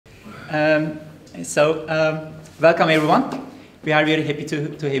Um, Welcome everyone. We are very happy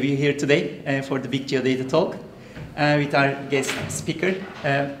to have you here today for the Big Geodata talk with our guest speaker,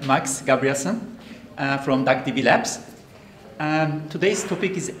 Max Gabrielson from DuckDB Labs. Today's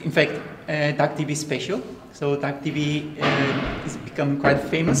topic is, in fact, DuckDB Spatial. So DuckDB is becoming quite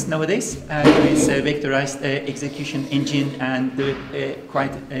famous nowadays. It's a vectorized execution engine and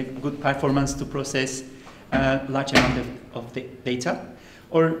quite a good performance to process large amount of the data.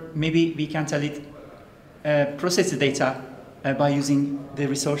 Or maybe we can tell it, process the data by using the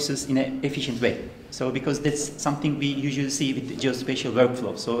resources in an efficient way. So because that's something we usually see with the geospatial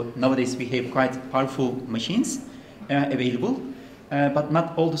workflow. So nowadays we have quite powerful machines available, but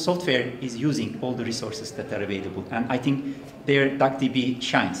not all the software is using all the resources that are available. And I think there DuckDB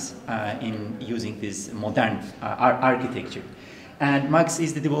shines in using this modern architecture. And Max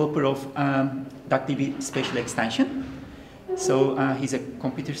is the developer of DuckDB Spatial Extension. So he's a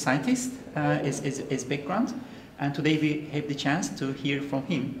computer scientist as background, and today we have the chance to hear from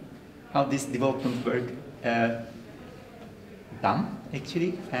him how this development work done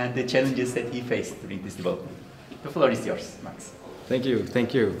actually, and the challenges that he faced during this development. The floor is yours, Max. Thank you,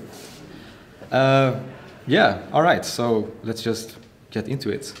 thank you. Yeah, all right, so let's just get into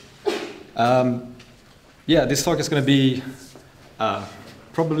it. Yeah, this talk is going to be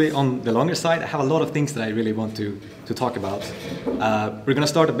probably on the longer side. I have a lot of things that I really want to talk about. We're going to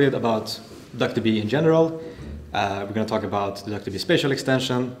start a bit about DuckDB in general. We're going to talk about the DuckDB Spatial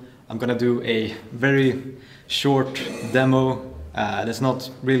Extension. I'm going to do a very short demo that's not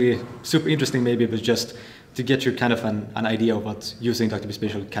really super interesting maybe, but just to get you kind of an idea of what using DuckDB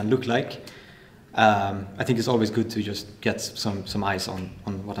Spatial can look like. I think it's always good to just get some eyes on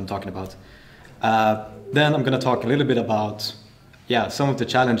what I'm talking about. Then I'm going to talk a little bit about some of the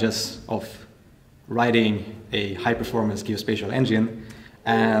challenges of writing a high-performance geospatial engine,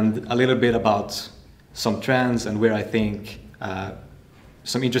 and a little bit about some trends and where I think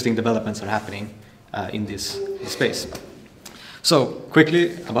some interesting developments are happening in this space. So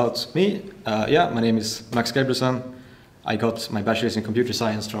quickly about me, my name is Max Gabrielson. I got my bachelor's in computer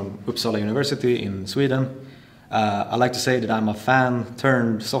science from Uppsala University in Sweden. I like to say that I'm a fan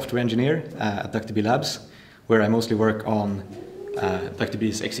turned software engineer at DuckDB Labs, where I mostly work on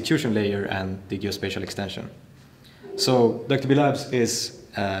DuckDB's execution layer and the geospatial extension. So DuckDB Labs is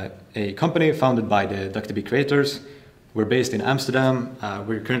a company founded by the DuckDB creators. We're based in Amsterdam.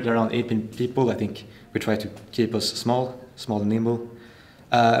 We're currently around 18 people. I think we try to keep us small and nimble.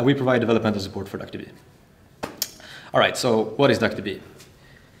 We provide developmental support for DuckDB. All right, so what is DuckDB?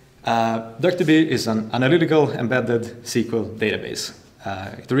 DuckDB is an analytical embedded SQL database.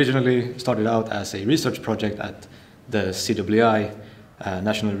 It originally started out as a research project at the CWI,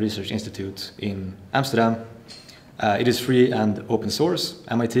 National Research Institute in Amsterdam. It is free and open source,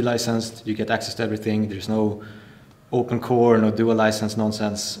 MIT licensed. You get access to everything. There's no open core, no dual license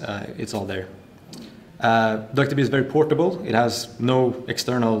nonsense. It's all there. DuckDB is very portable. It has no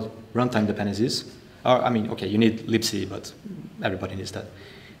external runtime dependencies. Okay, you need libc, but everybody needs that.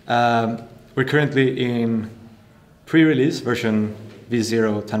 We're currently in pre-release version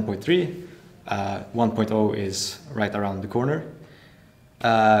v0 10.3. 1.0 is right around the corner.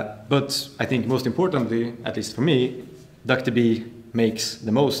 But I think most importantly, at least for me, DuckDB makes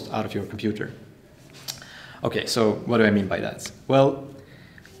the most out of your computer. Okay, so what do I mean by that? Well,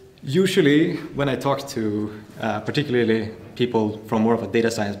 usually when I talk to particularly people from more of a data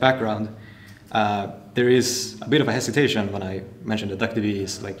science background, there is a bit of a hesitation when I mention that DuckDB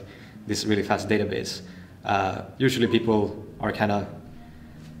is like this really fast database. Usually people are kind of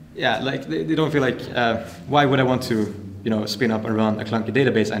like they don't feel like, why would I want to, spin up and run a clunky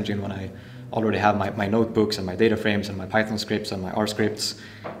database engine when I already have my notebooks and my data frames and my Python scripts and my R scripts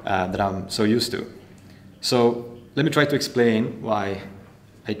that I'm so used to. So let me try to explain why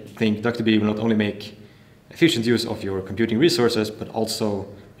I think DuckDB will not only make efficient use of your computing resources, but also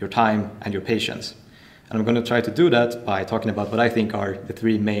your time and your patience. And I'm going to try to do that by talking about what I think are the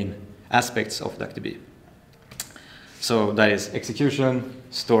three main aspects of DuckDB. So that is execution,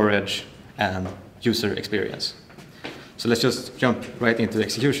 storage, and user experience. So let's just jump right into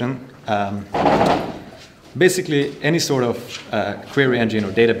execution. Basically, any sort of query engine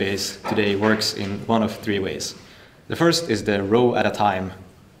or database today works in one of three ways. The first is the row at a time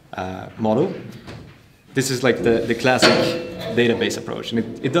model. This is like the classic database approach, and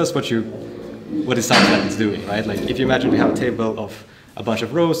it does what it sounds like it's doing, right? Like if you imagine we have a table of a bunch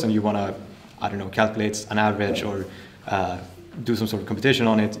of rows and you want to, I don't know, calculate an average or do some sort of computation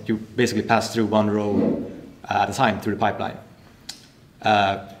on it, you basically pass through one row at a time through the pipeline.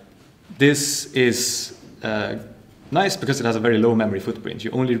 This is nice because it has a very low memory footprint.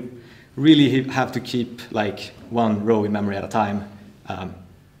 You only really have to keep like one row in memory at a time,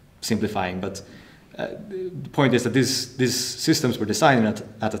 simplifying. But the point is that these systems were designed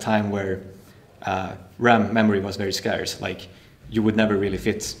at a time where RAM memory was very scarce. Like you would never really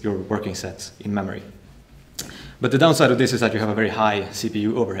fit your working set in memory. But the downside of this is that you have a very high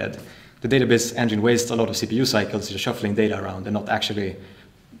CPU overhead. The database engine wastes a lot of CPU cycles just shuffling data around and not actually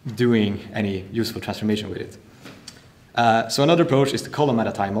doing any useful transformation with it. So another approach is the column at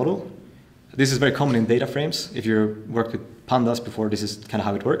a time model. This is very common in data frames. If you worked with pandas before, this is kind of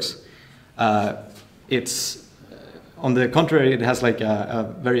how it works. It's on the contrary, it has like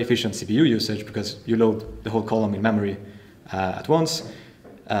a very efficient CPU usage because you load the whole column in memory at once,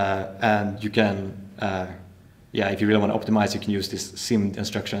 and you can, if you really want to optimize, you can use these SIMD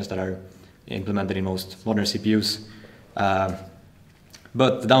instructions that are implemented in most modern CPUs.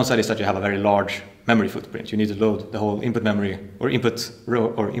 But the downside is that you have a very large memory footprint. You need to load the whole input memory or input row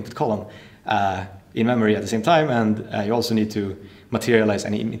or input column in memory at the same time, and you also need to materialize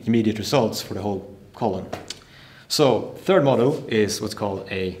any immediate results for the whole column. So third model is what's called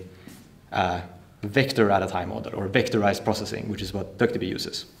a vector at a time model, or vectorized processing, which is what DuckDB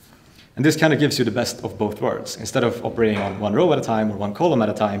uses. And this kind of gives you the best of both worlds. Instead of operating on one row at a time or one column at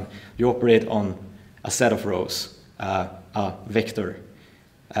a time, you operate on a set of rows, a vector.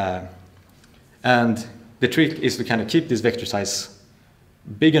 And the trick is to kind of keep this vector size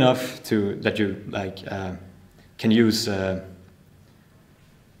big enough that you can use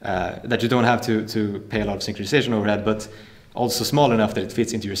that you don't have to pay a lot of synchronization overhead, but also small enough that it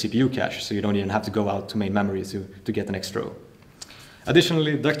fits into your CPU cache, so you don't even have to go out to main memory to get the next row.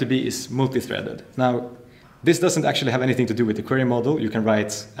 Additionally, DuckDB is multi-threaded. Now, this doesn't actually have anything to do with the query model. You can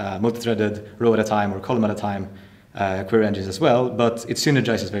write multi-threaded row at a time or column at a time query engines as well, but it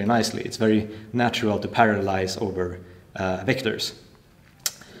synergizes very nicely. It's very natural to parallelize over vectors.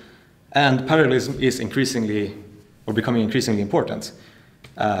 And parallelism is increasingly, or becoming increasingly important.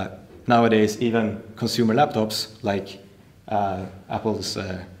 Nowadays, even consumer laptops, like Apple's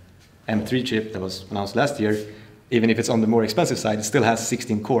M3 chip that was announced last year, even if it's on the more expensive side, it still has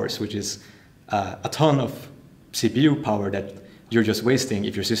 16 cores, which is a ton of CPU power that you're just wasting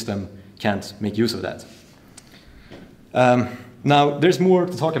if your system can't make use of that. Now, there's more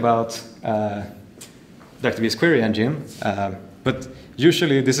to talk about DuckDB's query engine, but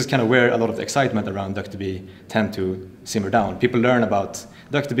usually this is kind of where a lot of the excitement around DuckDB tend to simmer down. People learn about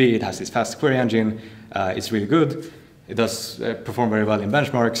DuckDB, it has this fast query engine, it's really good, it does perform very well in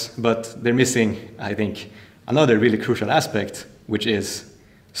benchmarks, but they're missing, I think, another really crucial aspect, which is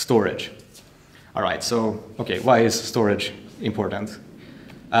storage. All right, so, okay, why is storage important?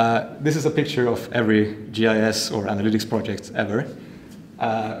 This is a picture of every GIS or analytics project ever.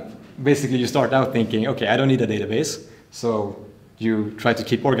 Basically, you start out thinking, okay, I don't need a database, so you try to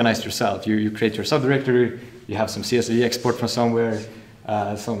keep organized yourself. You create your subdirectory, you have some CSV export from somewhere,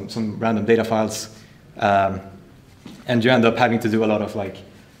 some random data files, and you end up having to do a lot of like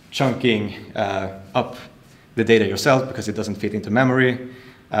chunking up the data yourself because it doesn't fit into memory.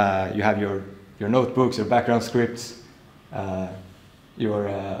 You have your notebooks, your background scripts,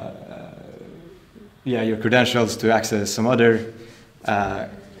 your credentials to access some other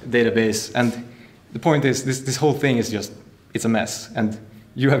database. And the point is, this whole thing is just, it's a mess. And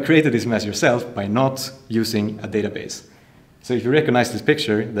you have created this mess yourself by not using a database. So if you recognize this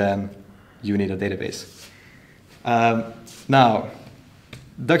picture, then you need a database. Now,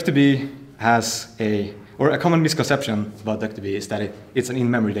 DuckDB has a common misconception about DuckDB is that it's an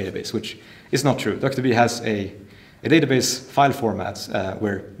in-memory database, which is not true. DuckDB has a database file format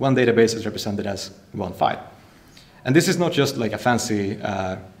where one database is represented as one file. And this is not just like a fancy,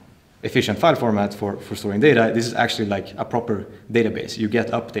 efficient file format for storing data. This is actually like a proper database. You get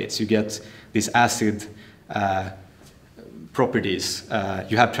updates. You get these ACID properties.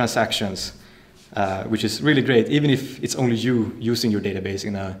 You have transactions, which is really great, even if it's only you using your database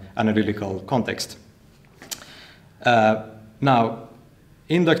in an analytical context. Now,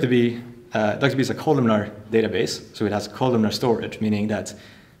 in DuckDB, DuckDB is a columnar database, so it has columnar storage, meaning that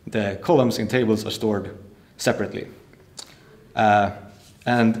the columns in tables are stored separately.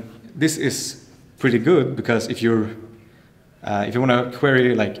 And this is pretty good because if you want to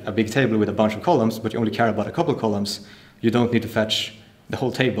query like a big table with a bunch of columns, but you only care about a couple of columns, you don't need to fetch the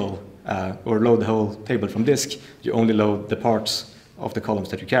whole table or load the whole table from disk. You only load the parts of the columns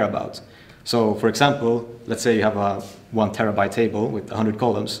that you care about. So, for example, let's say you have a 1 terabyte table with 100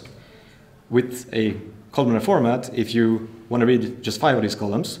 columns. With a columnar format, if you want to read just 5 of these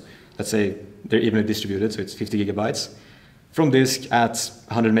columns, let's say they're evenly distributed, so it's 50 gigabytes, from disk at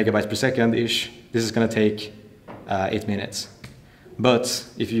 100 megabytes per second-ish, this is going to take 8 minutes. But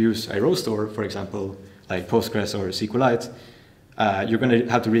if you use a row store, for example, like Postgres or SQLite, you're going to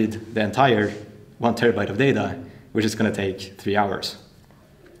have to read the entire 1 terabyte of data, which is going to take 3 hours.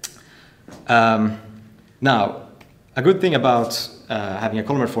 Now, a good thing about having a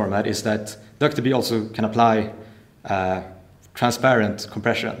columnar format is that DuckDB also can apply transparent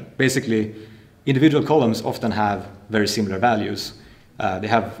compression. Basically, individual columns often have very similar values. They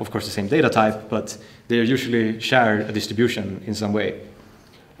have, of course, the same data type, but they usually share a distribution in some way.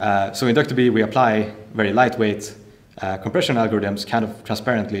 So in DuckDB, we apply very lightweight compression algorithms kind of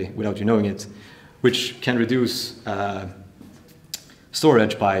transparently without you knowing it, which can reduce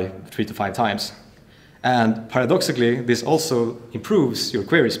storage by 3 to 5 times. And paradoxically, this also improves your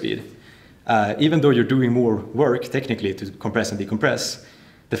query speed. Even though you're doing more work technically to compress and decompress,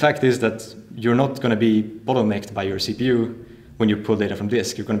 the fact is that you're not going to be bottlenecked by your CPU when you pull data from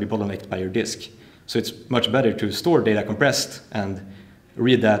disk. You're going to be bottlenecked by your disk. So it's much better to store data compressed and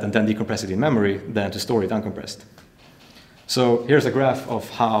read that and then decompress it in memory than to store it uncompressed. So here's a graph of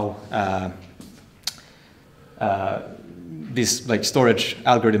how these storage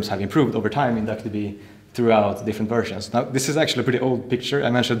algorithms have improved over time in DuckDB throughout different versions. Now, this is actually a pretty old picture. I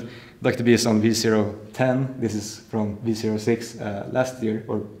mentioned DuckDB is on v0.10. This is from v0.6 last year,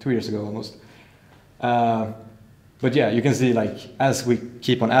 or 2 years ago almost. But yeah, you can see as we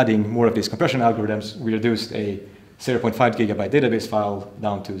keep on adding more of these compression algorithms, we reduced a 0.5 gigabyte database file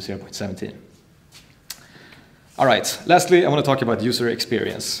down to 0.17. All right, lastly, I want to talk about user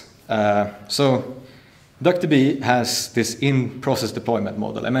experience. So DuckDB has this in-process deployment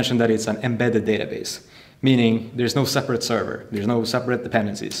model. I mentioned that it's an embedded database, meaning there's no separate server, there's no separate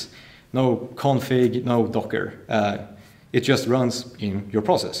dependencies, no config, no Docker. It just runs in your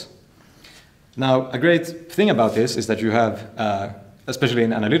process. Now, a great thing about this is that you have, especially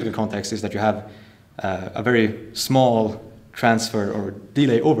in analytical context, is that you have a very small transfer or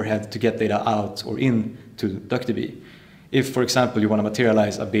delay overhead to get data out or in to DuckDB. If, for example, you want to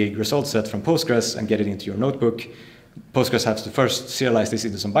materialize a big result set from Postgres and get it into your notebook, Postgres has to first serialize this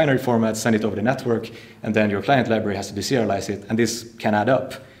into some binary format, send it over the network, and then your client library has to deserialize it, and this can add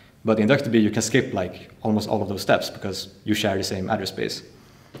up. But in DuckDB, you can skip almost all of those steps because you share the same address space.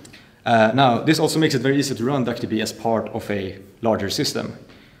 Now, this also makes it very easy to run DuckDB as part of a larger system.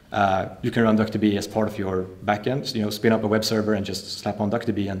 You can run DuckDB as part of your backend, spin up a web server and just slap on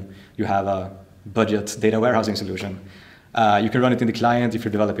DuckDB and you have a budget data warehousing solution. You can run it in the client if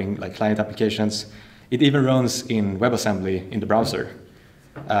you're developing client applications. It even runs in WebAssembly in the browser.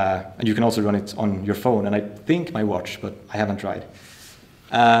 And you can also run it on your phone, and I think my watch, but I haven't tried.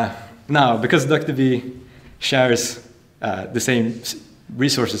 Now, because DuckDB shares the same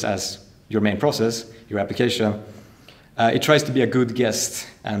resources as your main process, your application, it tries to be a good guest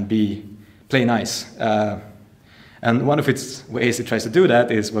and play nice. And one of its ways it tries to do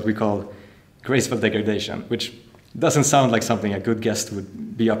that is what we call graceful degradation, which doesn't sound like something a good guest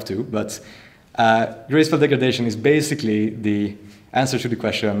would be up to, but graceful degradation is basically the answer to the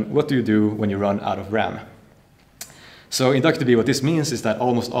question, what do you do when you run out of RAM? So in DuckDB, what this means is that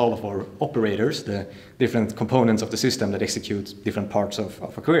almost all of our operators, the different components of the system that execute different parts of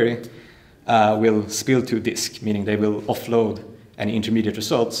a query, will spill to disk, meaning they will offload any intermediate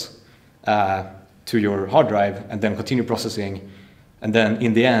results to your hard drive and then continue processing, and then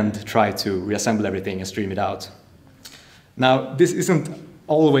in the end try to reassemble everything and stream it out. Now, this isn't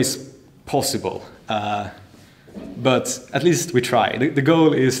always possible, but at least we try. The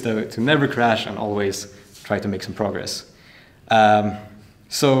goal is to never crash and always try to make some progress.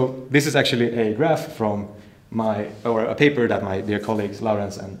 So this is actually a graph from a paper that my dear colleagues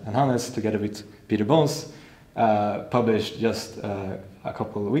Lawrence and Hannes, together with Peter Bones, published just a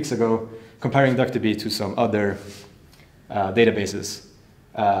couple of weeks ago, comparing DuckDB to some other databases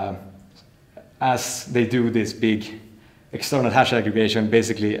as they do this big external hash aggregation,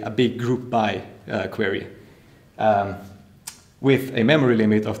 basically a big group by query, with a memory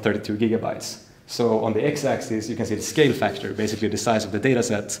limit of 32 gigabytes. So on the x-axis, you can see the scale factor, basically the size of the data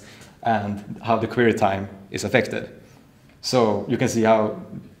set and how the query time is affected. So you can see how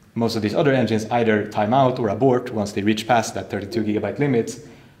most of these other engines either time out or abort once they reach past that 32 gigabyte limit,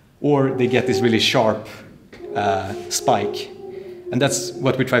 or they get this really sharp spike. And that's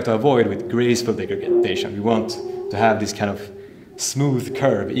what we try to avoid with graceful degradation. We want to have this kind of smooth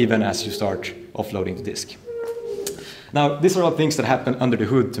curve even as you start offloading the disk. Now, these are all things that happen under the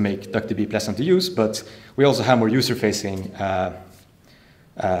hood to make DuckDB pleasant to use, but we also have more user-facing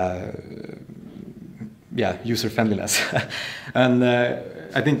user-friendliness. And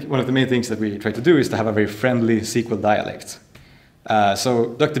I think one of the main things that we try to do is to have a very friendly SQL dialect.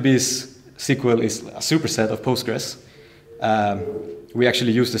 So DuckDB's SQL is a superset of Postgres. We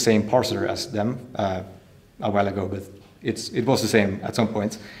actually used the same parser as them a while ago, but it was the same at some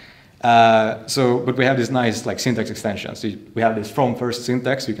point. But we have this nice like syntax extension. So we have this from first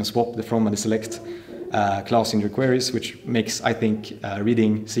syntax. You can swap the from and the select clause in your queries, which makes, I think,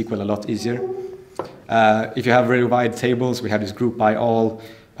 reading SQL a lot easier. If you have very wide tables, we have this group by all,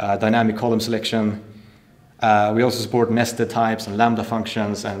 dynamic column selection. We also support nested types and lambda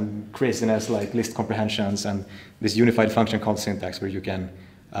functions and craziness like list comprehensions and this unified function called syntax where you can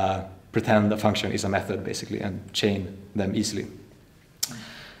pretend a function is a method basically and chain them easily.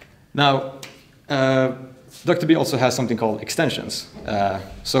 Now, DuckDB also has something called extensions.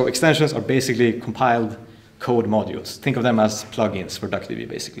 So extensions are basically compiled code modules. Think of them as plugins for DuckDB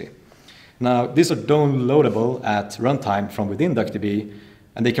basically. Now, these are downloadable at runtime from within DuckDB,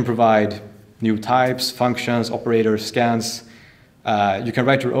 and they can provide new types, functions, operators, scans. You can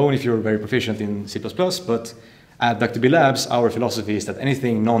write your own if you're very proficient in C++, but at DuckDB Labs, our philosophy is that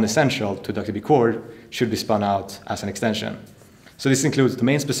anything non-essential to DuckDB core should be spun out as an extension. So this includes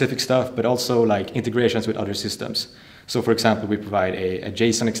domain-specific stuff, but also like integrations with other systems. So for example, we provide a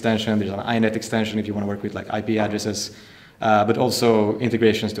JSON extension, there's an INET extension if you want to work with like IP addresses, but also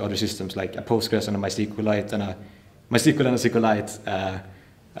integrations to other systems like a Postgres and a MySQLite and a SQLite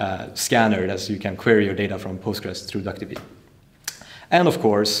scanner that you can query your data from Postgres through DuckDB. And of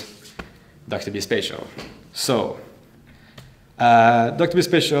course, DuckDB Spatial. So, DuckDB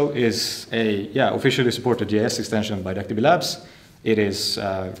Spatial is a officially supported GEOS extension by DuckDB Labs. It is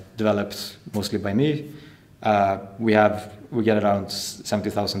developed mostly by me. We get around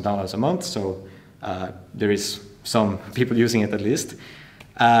 70,000 downloads a month, so there is some people using it at least.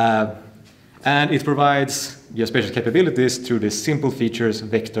 And it provides geospatial capabilities through this simple features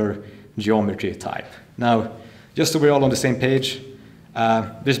vector geometry type. Now, just so we're all on the same page,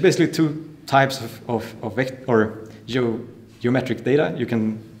 there's basically two types of geometric data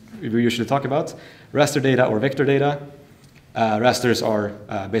we usually talk about, raster data or vector data. Rasters are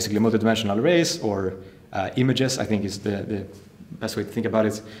basically multidimensional arrays or images, I think is the best way to think about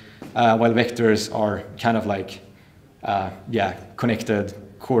it, while vectors are kind of like connected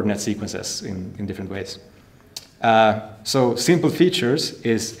coordinate sequences in different ways. So simple features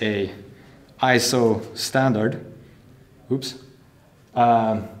is a ISO standard,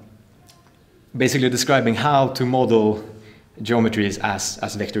 basically describing how to model geometries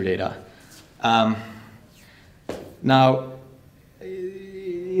as vector data. Now,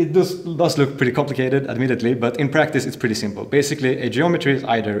 it does look pretty complicated, admittedly, but in practice it's pretty simple. Basically, a geometry is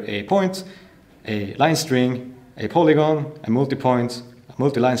either a point, a line string, a polygon, a multi-point, a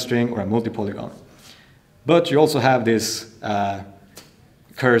multi-line string, or a multi-polygon. But you also have this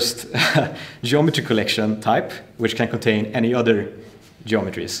cursed geometry collection type, which can contain any other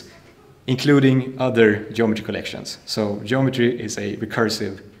geometries, including other geometry collections. So geometry is a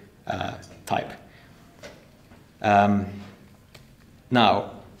recursive type.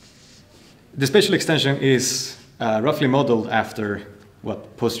 Now, the spatial extension is roughly modeled after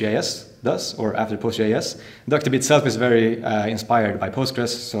what PostGIS does, or after PostGIS. DuckDB itself is very inspired by Postgres,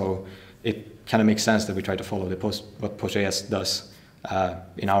 so it kind of makes sense that we try to follow what PostGIS does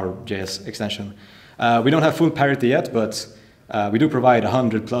in our JS extension. We don't have full parity yet, but we do provide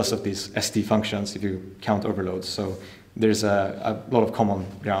 100 plus of these ST functions if you count overloads, so there's a lot of common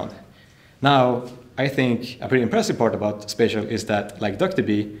ground. Now, I think a pretty impressive part about Spatial is that, like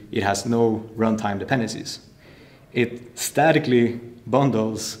DuckDB, it has no runtime dependencies. It statically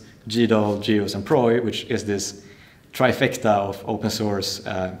bundles GDAL, GEOS, and PROJ, which is this trifecta of open source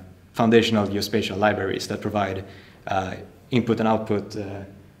foundational geospatial libraries that provide input and output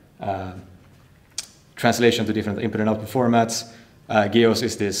translation to different input and output formats. GEOS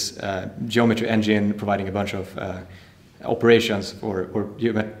is this geometry engine providing a bunch of operations or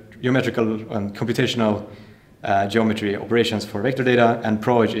geometrical and computational geometry operations for vector data, and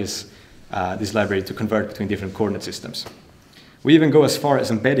PROJ is this library to convert between different coordinate systems. We even go as far as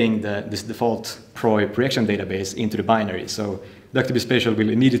embedding this default PROJ projection database into the binary. So DuckDB Spatial will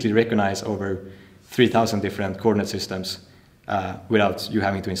immediately recognize over 3,000 different coordinate systems without you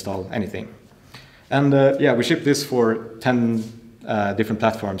having to install anything. And we ship this for 10 different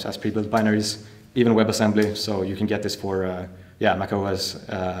platforms as pre-built binaries, even WebAssembly, so you can get this for Mac OS,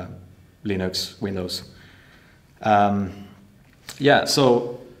 Linux, Windows.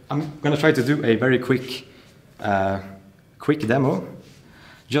 So I'm going to try to do a very quick demo,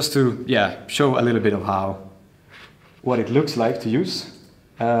 just to show a little bit of what it looks like to use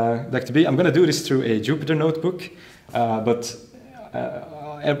DuckDB. I'm going to do this through a Jupyter notebook, but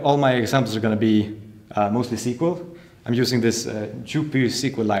all my examples are going to be mostly SQL. I'm using this Jupy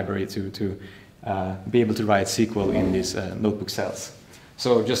SQL library to be able to write SQL in these notebook cells.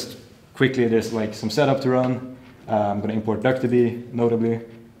 So just quickly, there's like some setup to run. I'm going to import DuckDB, notably.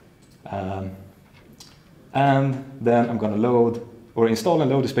 And then I'm going to load or install and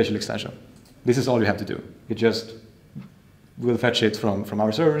load the spatial extension. This is all you have to do. It just will fetch it from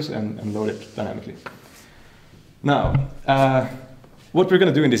our servers and load it dynamically. Now, what we're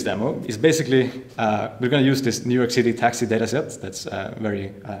going to do in this demo is basically, we're going to use this New York City taxi dataset that's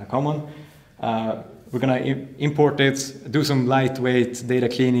very common. We're going to import it, do some lightweight data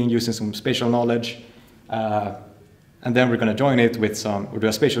cleaning using some spatial knowledge, and then we're going to join it with we'll do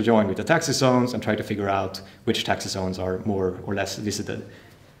a spatial join with the taxi zones and try to figure out which taxi zones are more or less visited.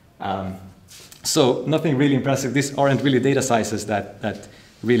 So nothing really impressive. These aren't really data sizes that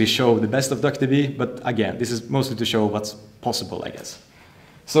really show the best of DuckDB, but again, this is mostly to show what's possible, I guess.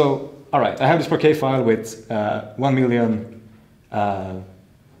 So, all right, I have this Parquet file with 1 million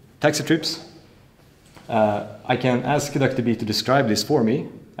taxi trips. I can ask DuckDB to describe this for me,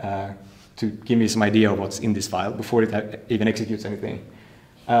 to give me some idea of what's in this file before it even executes anything.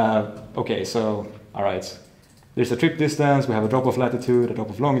 Okay, so, all right. There's a trip distance, we have a drop-off latitude, a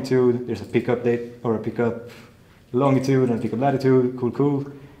drop-off longitude, there's a pickup date, or a pickup longitude and a pickup latitude,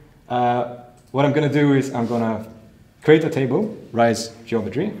 cool. What I'm gonna do is I'm gonna create a table, rise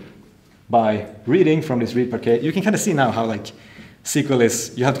geometry, by reading from this read Parquet. You can kind of see now how like SQL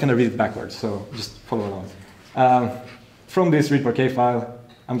is, you have to kind of read it backwards, so just follow along. From this read Parquet file,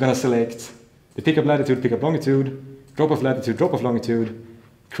 I'm gonna select the pickup latitude, pickup longitude, drop-off latitude, drop-off longitude,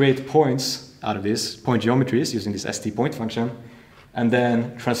 create points out of this, point geometries using this stPoint function, and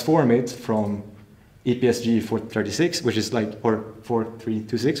then transform it from EPSG 436, which is like, or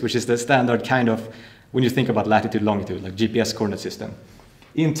 4326, which is the standard kind of, when you think about latitude, longitude, like GPS coordinate system,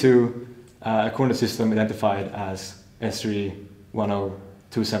 into a coordinate system identified as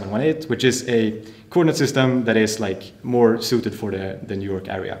S3102718, which is a coordinate system that is like more suited for the New York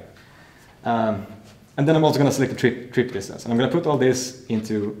area. And then I'm also going to select the trip distance. And I'm going to put all this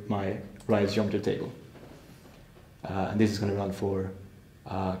into my rise geometry table. And this is going to run for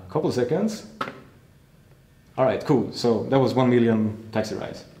a couple of seconds. All right, cool. So that was 1 million taxi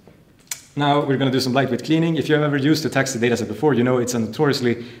rides. Now we're going to do some lightweight cleaning. If you've ever used a taxi dataset before, you know it's a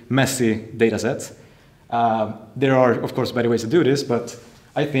notoriously messy dataset. There are, of course, better ways to do this, but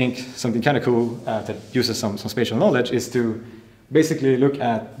I think something kind of cool that uses some spatial knowledge is to basically look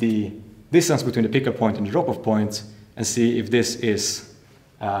at the distance between the pickup point and the drop-off point and see if this is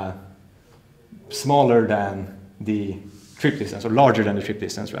smaller than the trip distance, or larger than the trip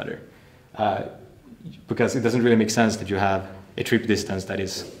distance, rather. Because it doesn't really make sense that you have a trip distance that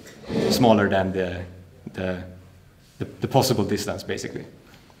is smaller than the possible distance, basically,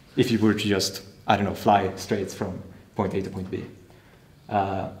 if you were to just, I don't know, fly straight from point A to point B.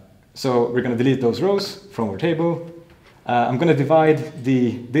 So we're going to delete those rows from our table. I'm going to divide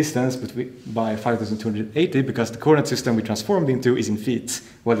the distance by 5,280 because the coordinate system we transformed into is in feet,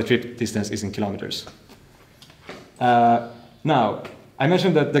 while the trip distance is in kilometers. Now, I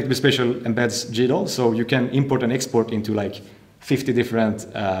mentioned that DuckDB Spatial embeds GDAL, so you can import and export into like 50 different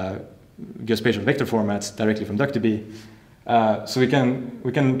geospatial vector formats directly from DuckDB. So we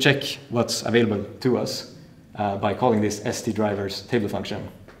can check what's available to us by calling this stdrivers table function.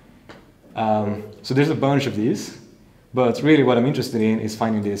 So there's a bunch of these, but really what I'm interested in is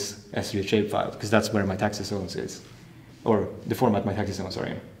finding this S3 shapefile, because that's where my taxi zones is, or the format my taxi zones are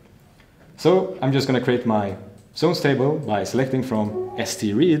in. So I'm just going to create my zones table by selecting from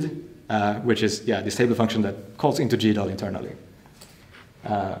stread, which is this table function that calls into GDAL internally,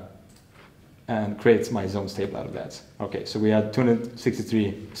 and creates my zones table out of that. Okay, so we had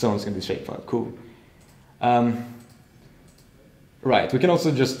 263 zones in this shapefile. Cool. Right, we can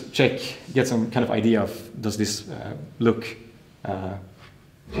also just get some kind of idea of does this look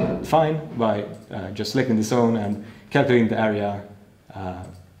fine by just selecting the zone and calculating the area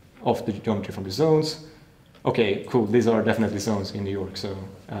of the geometry from the zones. Okay, cool, these are definitely zones in New York, so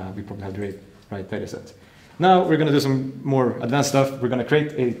we probably have the right data set. Now we're going to do some more advanced stuff. We're going to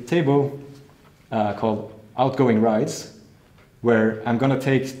create a table called outgoing rides, where I'm going to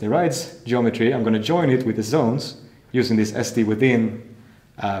take the rides geometry, I'm going to join it with the zones, using this st within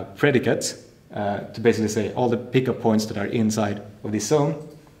predicate to basically say all the pickup points that are inside of this zone.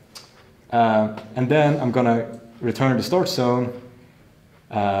 And then I'm going to return the start zone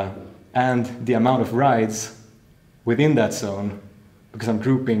and the amount of rides within that zone, because I'm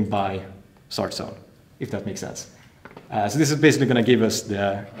grouping by start zone, if that makes sense. So this is basically going to give us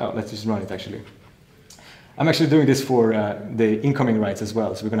the, let's just run it actually. I'm actually doing this for the incoming rides as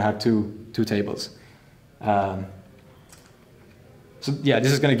well, so we're going to have two tables. So yeah,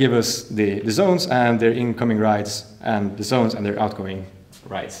 this is going to give us the zones and their incoming writes, and the zones and their outgoing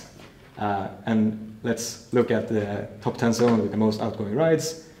writes. And let's look at the top 10 zone with the most outgoing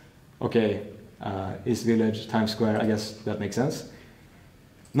writes. Okay, East Village, Times Square, I guess that makes sense.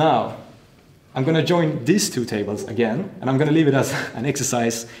 Now, I'm going to join these two tables again, and I'm going to leave it as an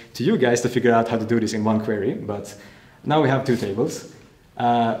exercise to you guys to figure out how to do this in one query, but now we have two tables.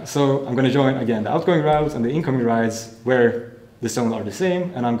 So I'm going to join, again, the outgoing routes and the incoming writes where the zones are the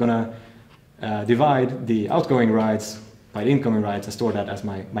same, and I'm going to divide the outgoing writes by the incoming writes and store that as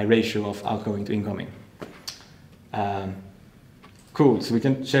my ratio of outgoing to incoming. Cool, so we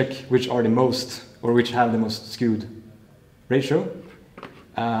can check which are the most, or which have the most skewed ratio.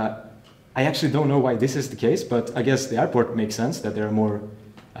 I actually don't know why this is the case, but I guess the airport makes sense that there are more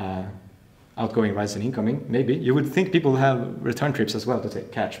outgoing writes than incoming. Maybe. You would think people have return trips as well to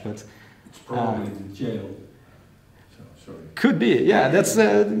catch, but... It's probably the jail. So, sorry. Could be, yeah, that's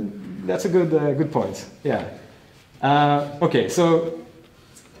a good point, yeah. Okay, so,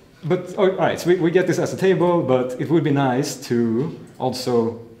 but, all right, so we get this as a table, but it would be nice to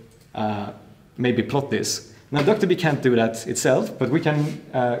also maybe plot this. Now, DuckDB can't do that itself, but we can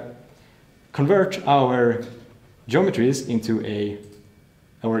convert our geometries into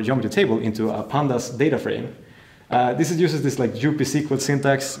our geometry table into a pandas data frame. This uses this like Jupy SQL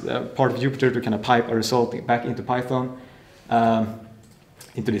syntax, part of Jupyter, to kind of pipe a result back into Python,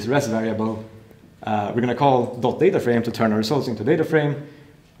 into this res variable. We're going to call .dataframe to turn our results into data frame.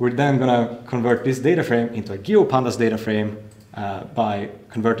 We're then going to convert this data frame into a GeoPandas data frame by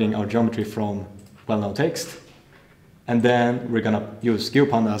converting our geometry from well-known text. And then we're going to use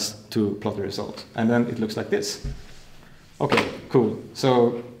GeoPandas to plot the result. And then it looks like this. Okay, cool.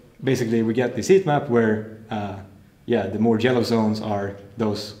 So basically we get this heat map where, yeah, the more yellow zones are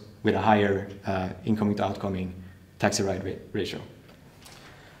those with a higher incoming to outgoing taxi ride ratio.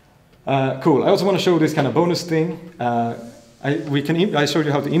 Cool. I also want to show this kind of bonus thing. I showed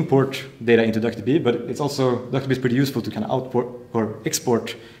you how to import data into DuckDB, but it's also, DuckDB is pretty useful to kind of output or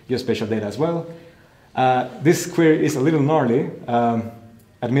export geospatial data as well. This query is a little gnarly,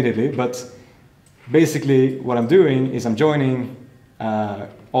 admittedly, but basically what I'm doing is I'm joining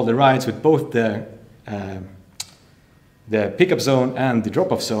all the writes with both the pickup zone and the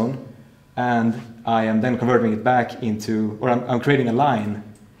drop-off zone, and I am then converting it back into, or I'm creating a line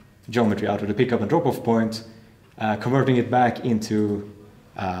geometry out of the pickup and drop-off point, converting it back into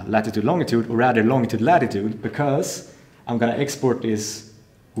latitude, longitude, or rather longitude, latitude, because I'm going to export this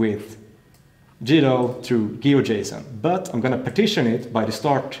with GDAL through GeoJSON. But I'm going to partition it by the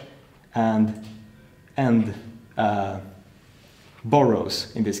start and end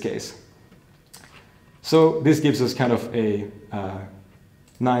borrows in this case. So this gives us kind of a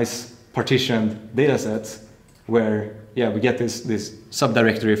nice partitioned data set where, yeah, we get this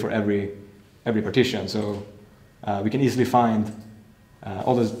subdirectory for every partition. So we can easily find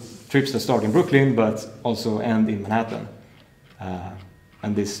all the trips that start in Brooklyn but also end in Manhattan.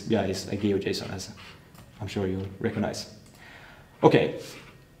 And this, yeah, is a GeoJSON, as I'm sure you'll recognize. Okay,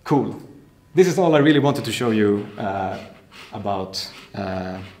 cool. This is all I really wanted to show you about,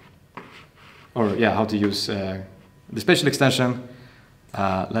 or yeah, how to use the spatial extension.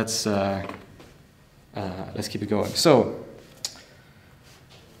 Let's keep it going. So,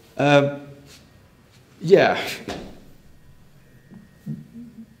 yeah,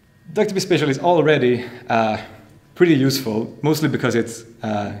 DuckDB Spatial is already pretty useful, mostly because it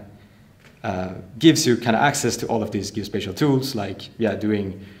gives you kind of access to all of these geospatial tools, like, yeah,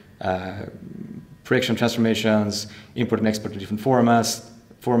 doing projection transformations, import and export to different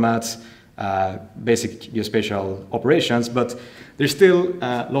formats, basic geospatial operations, but there's still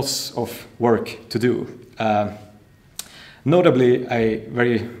lots of work to do. Notably, a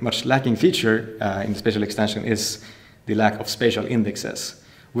very much lacking feature in the spatial extension is the lack of spatial indexes,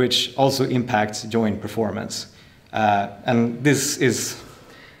 which also impacts join performance. And this is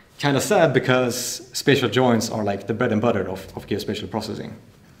kind of sad because spatial joins are like the bread and butter of geospatial processing.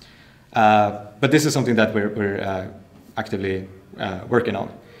 But this is something that we're actively working on.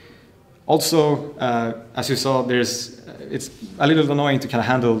 Also, as you saw, it's a little annoying to kind of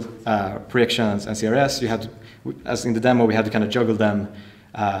handle projections and CRS. You had to, as in the demo, we had to kind of juggle them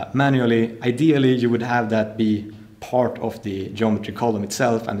manually. Ideally, you would have that be part of the geometry column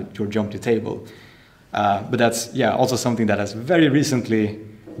itself and your geometry table. But that's, yeah, also something that has very recently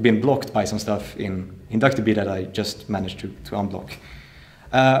been blocked by some stuff in DuckDB that I just managed to unblock.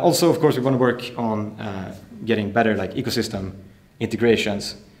 Also, of course, we want to work on getting better like ecosystem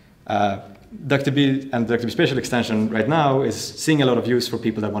integrations. DuckDB and DuckDB Spatial Extension right now is seeing a lot of use for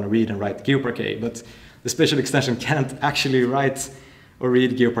people that want to read and write GeoParquet, but the Spatial Extension can't actually write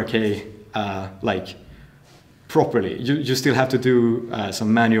read GeoParquet like properly. You still have to do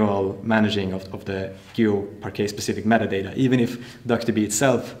some manual managing of the GeoParquet specific metadata, even if DuckDB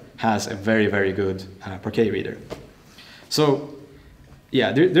itself has a very, very good Parquet reader. So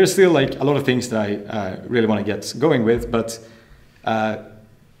yeah, there's still like a lot of things that I really want to get going with, but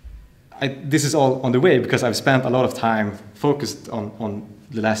this is all on the way because I've spent a lot of time focused on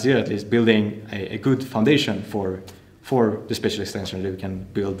the last year at least building a good foundation for the spatial extension that we can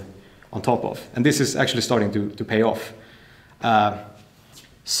build on top of. And this is actually starting to pay off.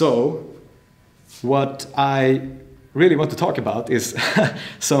 So what I really want to talk about is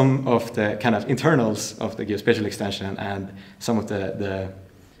some of the kind of internals of the geospatial extension and some of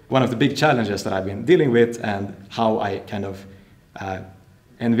one of the big challenges that I've been dealing with and how I kind of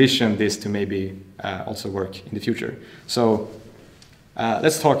envision this to maybe also work in the future. So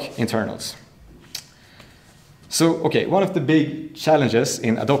let's talk internals. So, okay, one of the big challenges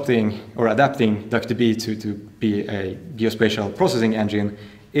in adopting or adapting DuckDB to be a geospatial processing engine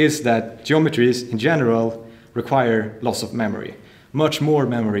is that geometries in general require lots of memory, much more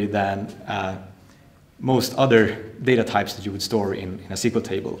memory than most other data types that you would store in a SQL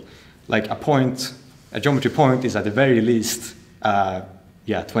table. Like a geometry point is at the very least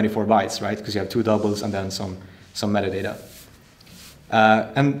 24 bytes, right? Because you have 2 doubles and then some metadata.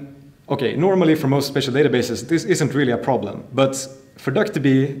 And okay, normally for most spatial databases, this isn't really a problem. But for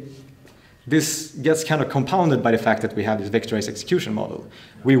DuckDB, this gets kind of compounded by the fact that we have this vectorized execution model.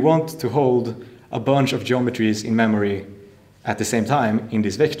 We want to hold a bunch of geometries in memory at the same time in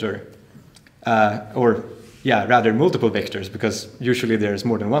this vector. Rather multiple vectors, because usually there's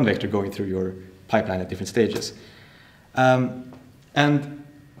more than one vector going through your pipeline at different stages. And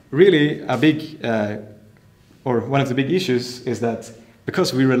really one of the big issues is that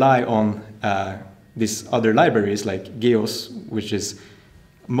because we rely on these other libraries like GEOS, which is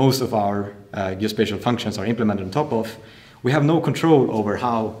most of our geospatial functions are implemented on top of, we have no control over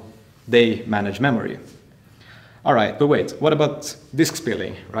how they manage memory. All right, but wait, what about disk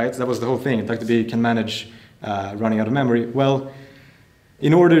spilling, right? That was the whole thing. DuckDB can manage running out of memory. Well,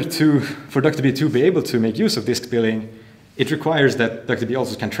 in order for DuckDB to be able to make use of disk spilling, it requires that DuckDB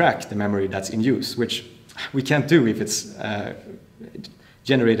also can track the memory that's in use, which we can't do if it's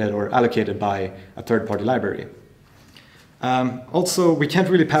generated or allocated by a third-party library. Also, we can't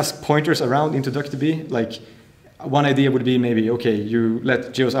really pass pointers around into DuckDB. Like, one idea would be maybe, okay, you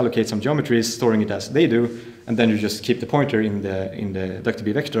let GEOS allocate some geometries, storing it as they do, and then you just keep the pointer in the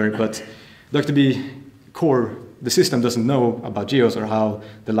DuckDB vector. But DuckDB core, the system doesn't know about GEOS or how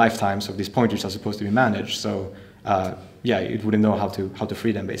the lifetimes of these pointers are supposed to be managed. So it wouldn't know how to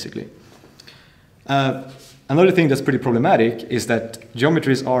free them, basically. Another thing that's pretty problematic is that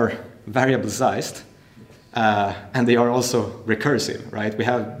geometries are variable-sized, and they are also recursive, right? We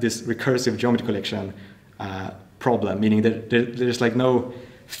have this recursive geometry collection problem, meaning that there's like no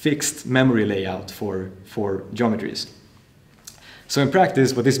fixed memory layout for geometries. So in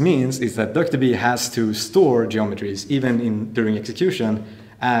practice, what this means is that DuckDB has to store geometries, even during execution,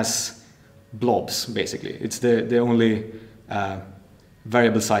 as blobs, basically. It's the only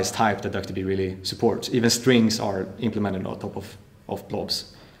variable size type that DuckDB really supports. Even strings are implemented on top of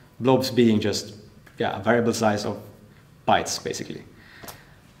blobs. Blobs being just a variable size of bytes, basically.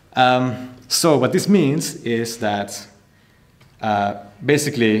 So what this means is that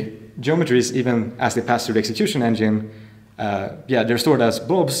basically geometries, even as they pass through the execution engine, they're stored as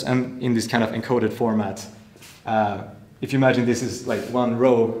blobs and in this kind of encoded format. If you imagine this is like one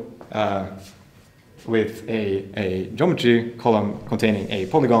row with a geometry column containing a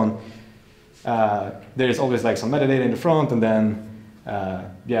polygon, there is always like some metadata in the front, and then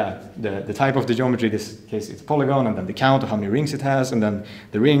the type of the geometry, in this case it's a polygon, and then the count of how many rings it has, and then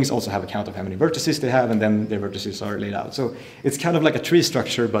the rings also have a count of how many vertices they have, and then the vertices are laid out. So it's kind of like a tree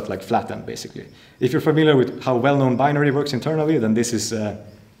structure, but like flattened, basically. If you're familiar with how well-known binary works internally, then this is,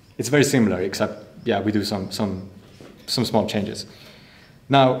 it's very similar, except, we do some small changes.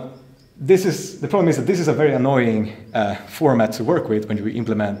 Now, the problem is that this is a very annoying format to work with when you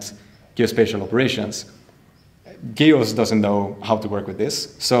implement geospatial operations. GEOS doesn't know how to work with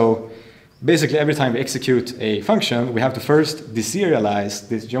this. So basically, every time we execute a function, we have to first deserialize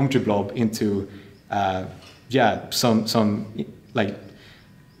this geometry blob into some like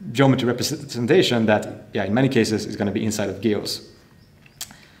geometry representation that, in many cases, is going to be inside of GEOS.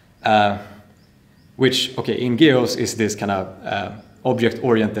 Which, in GEOS is this kind of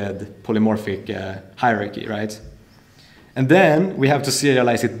object-oriented polymorphic hierarchy, right? And then we have to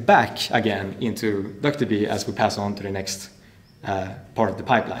serialize it back again into DuckDB as we pass on to the next part of the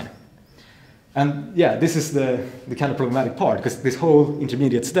pipeline. And yeah, this is the kind of problematic part, because this whole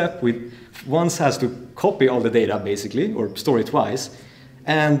intermediate step, once has to copy all the data, basically, or store it twice,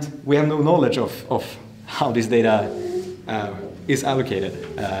 and we have no knowledge of how this data is allocated,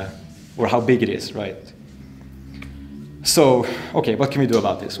 or how big it is, right? So, okay, what can we do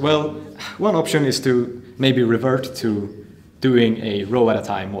about this? Well, one option is to maybe revert to doing a row at a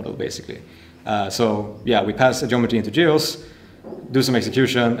time model, basically. So, yeah, we pass a geometry into GEOS, do some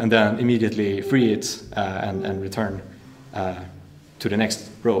execution, and then immediately free it and return to the next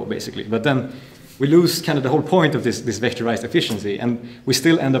row, basically. But then we lose kind of the whole point of this vectorized efficiency, and we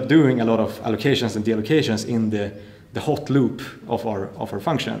still end up doing a lot of allocations and deallocations in the hot loop of our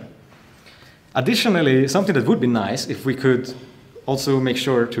function. Additionally, something that would be nice if we could also make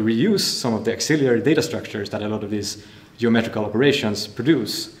sure to reuse some of the auxiliary data structures that a lot of these geometrical operations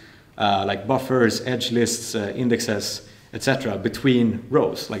produce, like buffers, edge lists, indexes, etc., between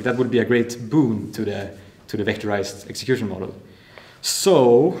rows. Like that would be a great boon to the vectorized execution model.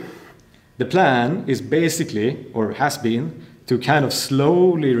 So the plan is basically, or has been, to kind of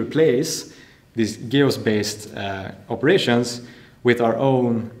slowly replace these GEOS-based operations with our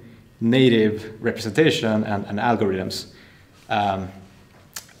own native representation and algorithms.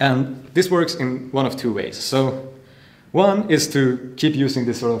 And this works in one of two ways. So one is to keep using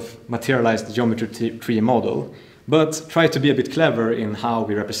this sort of materialized geometry tree model, but try to be a bit clever in how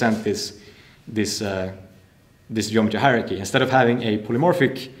we represent this geometry hierarchy. Instead of having a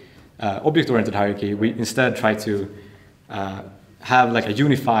polymorphic object-oriented hierarchy, we instead try to have like a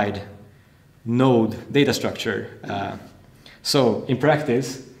unified node data structure. So in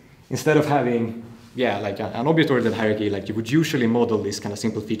practice, instead of having like an object-oriented hierarchy, like you would usually model these kind of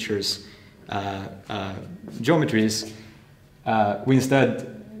simple features geometries, we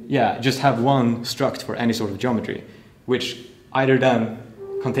instead just have one struct for any sort of geometry, which either then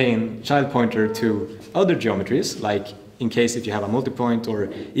contain child pointer to other geometries, like in case if you have a multipoint or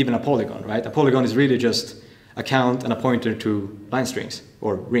even a polygon, right? A polygon is really just a count and a pointer to line strings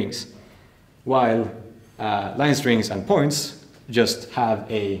or rings, while line strings and points just have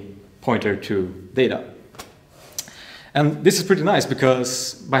a pointer to data. And this is pretty nice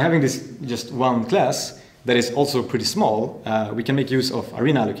because by having this just one class that is also pretty small, we can make use of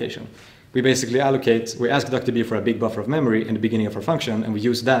arena allocation. We basically we ask DuckDB for a big buffer of memory in the beginning of our function, and we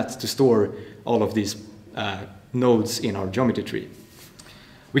use that to store all of these nodes in our geometry tree.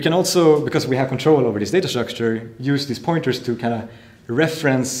 We can also, because we have control over this data structure, use these pointers to kind of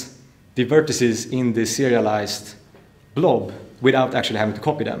reference the vertices in the serialized blob without actually having to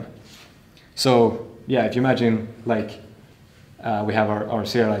copy them. So yeah, if you imagine like we have our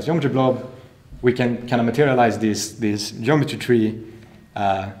serialized geometry blob, we can kind of materialize this geometry tree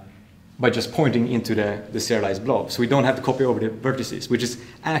by just pointing into the serialized blob. So we don't have to copy over the vertices, which is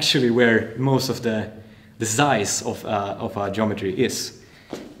actually where most of the size of a geometry is.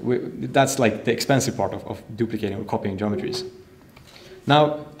 That's like the expensive part of duplicating or copying geometries.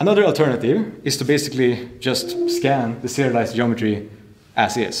 Now, another alternative is to basically just scan the serialized geometry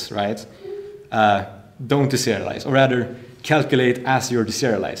as is, right? Don't deserialize, or rather calculate as you're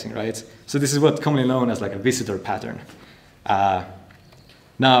deserializing, right? So this is what's commonly known as like a visitor pattern.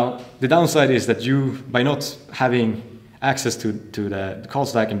 Now, the downside is that you, by not having access to the call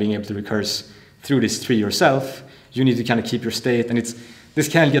stack and being able to recurse through this tree yourself, you need to kind of keep your state, and this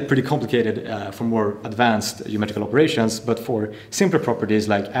can get pretty complicated for more advanced geometrical operations, but for simpler properties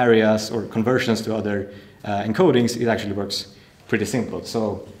like areas or conversions to other encodings, it actually works pretty simple.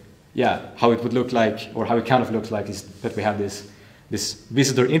 So yeah, how it would look like, or how it kind of looks like, is that we have this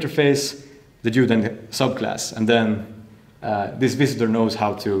visitor interface that you then subclass, and then this visitor knows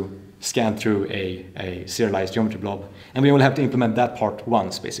how to scan through a serialized geometry blob, and we only have to implement that part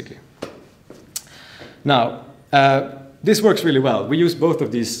once, basically. Now, this works really well. We use both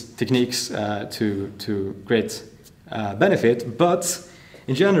of these techniques to great benefit, but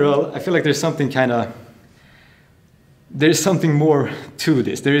in general, I feel like there's something more to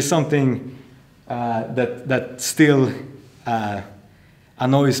this. There is something that still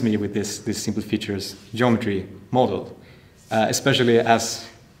annoys me with this simple features geometry model, especially as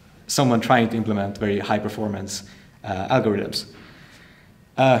someone trying to implement very high performance algorithms.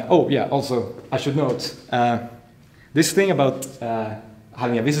 Oh yeah, also I should note, this thing about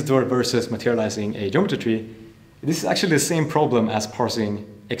having a visitor versus materializing a geometry tree, this is actually the same problem as parsing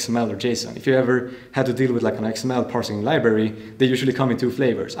XML or JSON. If you ever had to deal with like an XML parsing library, they usually come in two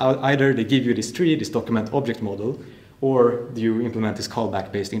flavors. Either they give you this tree, this document object model, or you implement this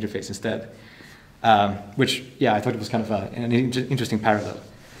callback-based interface instead. Which, yeah, I thought it was kind of an interesting parallel.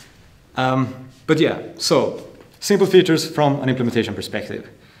 But yeah, so simple features from an implementation perspective.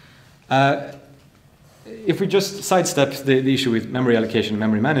 if we just sidestep the issue with memory allocation and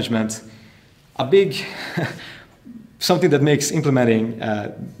memory management, a big something that makes implementing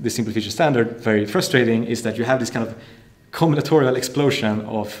the simple feature standard very frustrating is that you have this kind of combinatorial explosion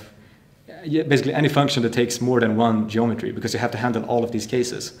of basically any function that takes more than one geometry, because you have to handle all of these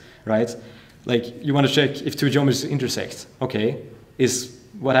cases, right? Like you want to check if two geometries intersect. Okay,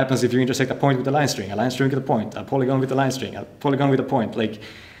 what happens if you intersect a point with a line string with a point, a polygon with a line string, a polygon with a point? Like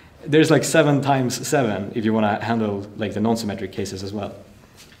there's like 7 times 7 if you want to handle like the non-symmetric cases as well.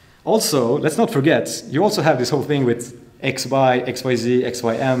 Also, let's not forget, you also have this whole thing with xy, xyz,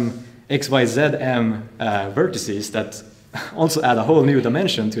 xym, xyzm vertices that also add a whole new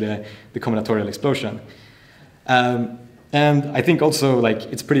dimension to the combinatorial explosion. And I think also like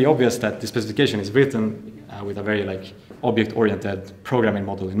it's pretty obvious that the specification is written with a very like object-oriented programming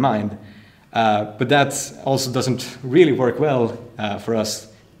model in mind, but that also doesn't really work well for us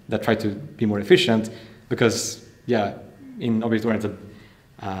that try to be more efficient, because yeah, in object-oriented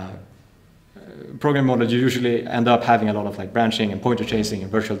programming model you usually end up having a lot of like branching and pointer chasing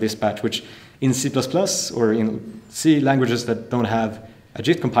and virtual dispatch, which in C++ or in C languages that don't have a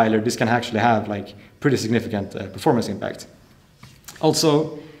JIT compiler, this can actually have like pretty significant performance impact.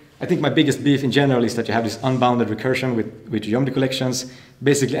 Also, I think my biggest beef in general is that you have this unbounded recursion with geometry collections.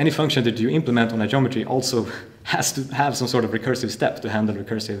 Basically, any function that you implement on a geometry also has to have some sort of recursive step to handle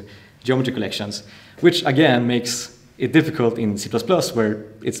recursive geometry collections, which again makes it difficult in C++, where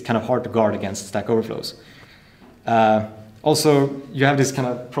it's kind of hard to guard against stack overflows. Also, you have this kind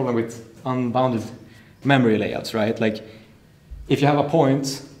of problem with unbounded memory layouts, right? Like, if you have a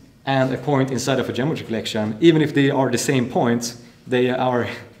point and a point inside of a geometry collection, even if they are the same points, they are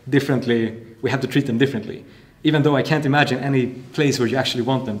differently, we have to treat them differently, even though I can't imagine any place where you actually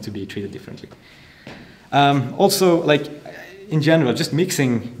want them to be treated differently. Also, like, in general, just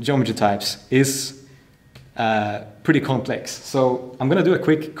mixing geometry types is pretty complex. So I'm going to do a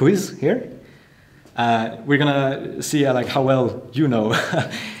quick quiz here. We're going to see like how well you know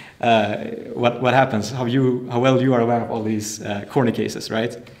what happens, how well you are aware of all these corner cases,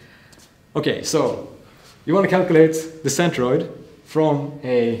 right? Okay, so you want to calculate the centroid from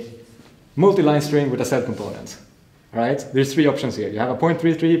a multi-line string with a Z component, right? There's 3 options here. You have a point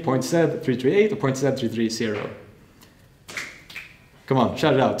 33, point Z 338, or point Z 330. Come on,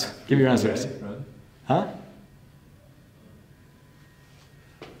 shout it out. Give me your answers. Huh?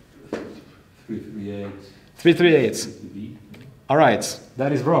 338. 338. All right,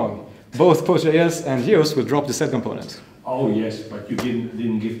 that is wrong. Both PostGIS and GEOS will drop the Z component. Oh yes, but you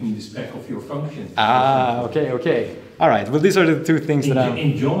didn't give me the spec of your function. Ah, okay, okay. All right, well these are the 2 things that I'm...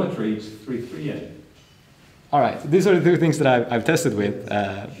 In geometry it's 338. All right, these are the 2 things that I've tested with,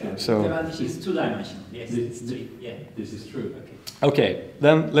 so... The is 2-dimensional, yes, it's 3, yeah. This is true. Okay,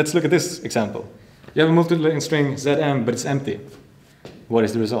 then let's look at this example. You have a multi-line string Zm, but it's empty. What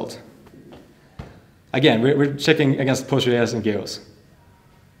is the result? Again, we're checking against PostGIS and GEOS.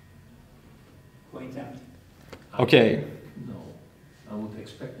 Point empty. Okay. No, I would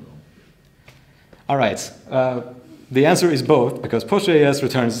expect no. All right. The answer is both, because PostGIS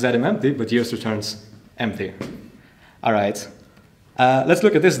returns Zm empty, but GEOS returns empty. All right. Let's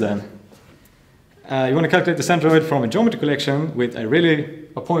look at this then. You want to calculate the centroid from a geometry collection with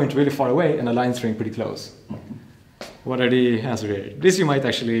a point really far away and a line string pretty close. What are the answers here? This you might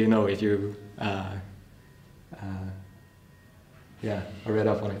actually know if you read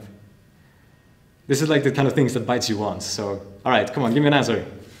up on it. This is like the kind of things that bites you once. So, all right, come on, give me an answer.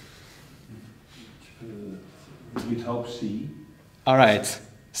 You'd hope C. All right,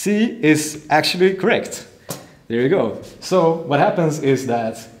 C is actually correct. There you go. So what happens is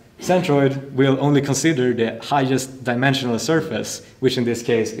that centroid will only consider the highest dimensional surface, which in this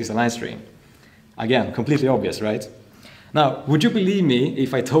case is a line string. Again, completely obvious, right? Now, would you believe me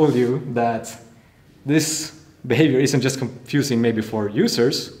if I told you that this behavior isn't just confusing maybe for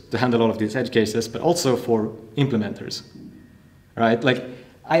users to handle all of these edge cases, but also for implementers, right? Like,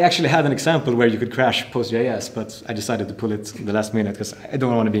 I actually had an example where you could crash PostGIS, but I decided to pull it in the last minute because I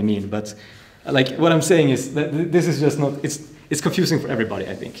don't want to be mean. But like, what I'm saying is that this is just not, it's confusing for everybody,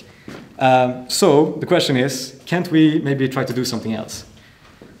 I think. So the question is, can't we maybe try to do something else?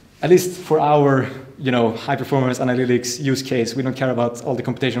 At least for our high performance analytics use case, we don't care about all the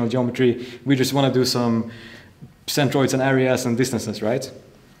computational geometry. We just want to do some centroids and areas and distances, right?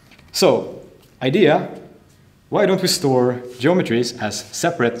 So, idea, why don't we store geometries as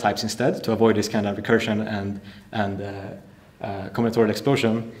separate types instead to avoid this kind of recursion and combinatorial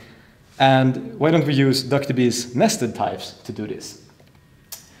explosion? And why don't we use DuckDB's nested types to do this?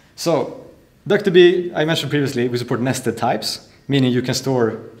 So, DuckDB, I mentioned previously, we support nested types, meaning you can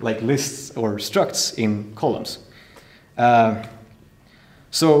store like lists or structs in columns.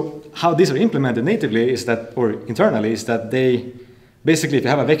 So how these are implemented natively is that, or internally, is that they basically, if you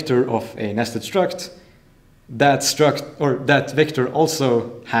have a vector of a nested struct, that vector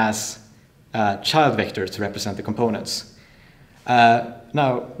also has child vectors to represent the components.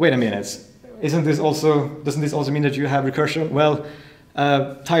 Now, wait a minute. Doesn't this also mean that you have recursion? Well,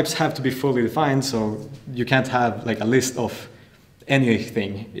 types have to be fully defined, so you can't have like a list of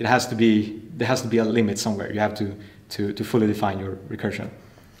anything. There has to be a limit somewhere. You have to fully define your recursion.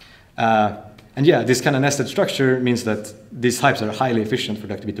 And yeah, this kind of nested structure means that these types are highly efficient for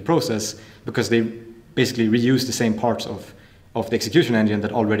DuckDB to process because they basically reuse the same parts of the execution engine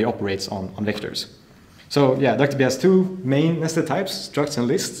that already operates on vectors. So yeah, DuckDB has two main nested types, structs and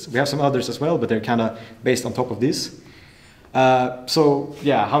lists. We have some others as well, but they're kind of based on top of these. So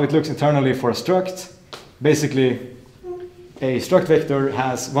yeah, how it looks internally for a struct, basically a struct vector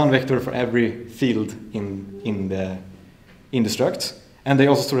has one vector for every field in the struct, and they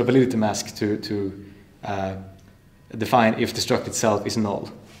also store a validity mask to define if the struct itself is null.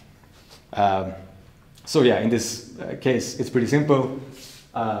 So yeah, in this case, it's pretty simple.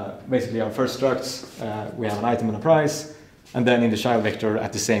 Basically, our first structs, we have an item and a price, and then in the child vector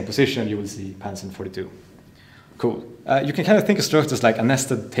at the same position, you will see Pansen42. Cool. You can kind of think of structs as like a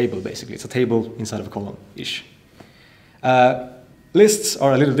nested table, basically. It's a table inside of a column-ish. Lists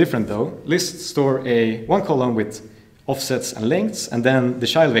are a little different, though. Lists store one column with offsets and lengths, and then the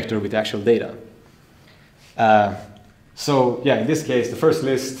child vector with the actual data. So yeah, in this case, the first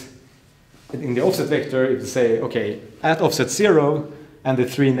list, in the offset vector, it will say, okay, at offset 0, and the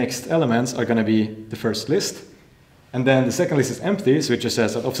 3 next elements are going to be the first list. And then the second list is empty, so it just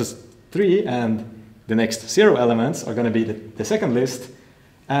says at offset 3, and the next 0 elements are going to be the second list.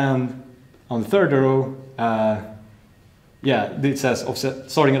 And on the third row, yeah, it says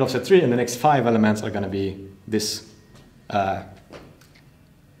starting at offset 3, and the next 5 elements are going to be this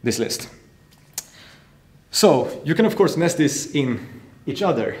list. So you can, of course, nest this in each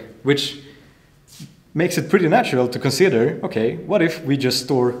other, which makes it pretty natural to consider, okay, what if we just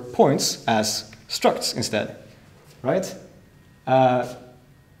store points as structs instead, right?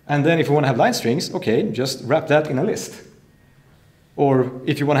 And then if we want to have line strings, okay, just wrap that in a list. Or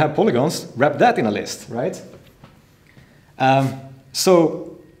if you want to have polygons, wrap that in a list, right?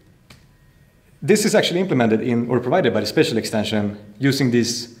 So this is actually implemented in, or provided by the Spatial Extension using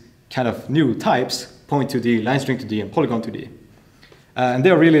these kind of new types, point2D, line string 2D, and polygon 2D. And they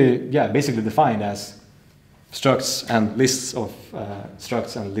are really, yeah, basically defined as structs and lists of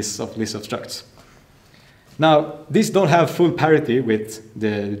structs and lists of structs. Now, these don't have full parity with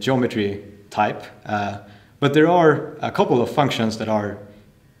the geometry type, but there are a couple of functions that are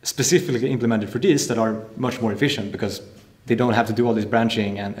specifically implemented for this that are much more efficient because they don't have to do all this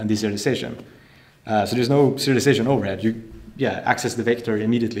branching and deserialization. So there's no serialization overhead. You access the vector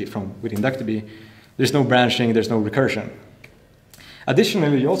immediately from within DuckDB. There's no branching, there's no recursion.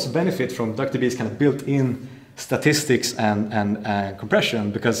 Additionally, you also benefit from DuckDB's kind of built-in statistics and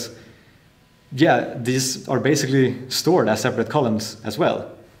compression because, yeah, these are basically stored as separate columns as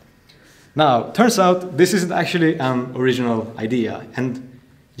well. Now, turns out this isn't actually an original idea. And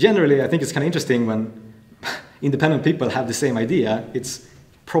generally, I think it's kind of interesting when independent people have the same idea. It's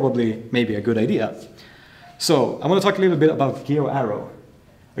probably maybe a good idea. So I want to talk a little bit about GeoArrow.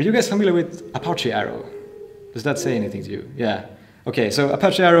 Are you guys familiar with Apache Arrow? Does that say anything to you? Yeah. Okay, so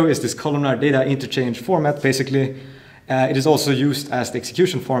Apache Arrow is this columnar data interchange format, basically. It is also used as the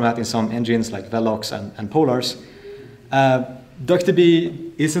execution format in some engines like Velox and Polars.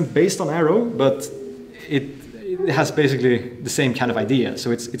 DuckDB isn't based on Arrow, but it has basically the same kind of idea.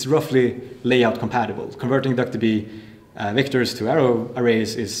 So it's roughly layout compatible. Converting DuckDB vectors to Arrow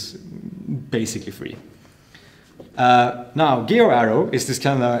arrays is basically free. Now, GeoArrow is this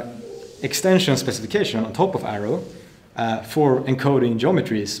kind of extension specification on top of Arrow for encoding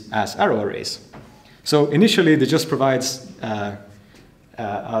geometries as arrow arrays. So initially, it just provides a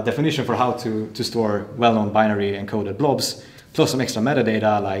definition for how to store well-known binary encoded blobs, plus some extra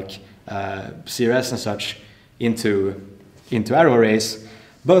metadata like CRS and such into arrow arrays.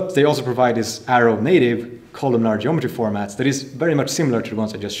 But they also provide this arrow native columnar geometry formats that is very much similar to the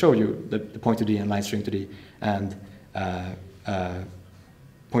ones I just showed you, the point2D and line string 2D and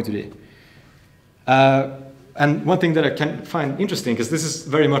point2D. And one thing that I can find interesting, because this is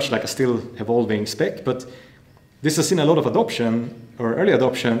very much like a still evolving spec, but this has seen a lot of adoption, or early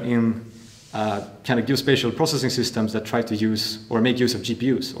adoption, in kind of geospatial processing systems that try to use or make use of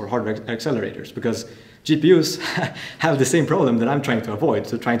GPUs or hardware accelerators, because GPUs have the same problem that I'm trying to avoid,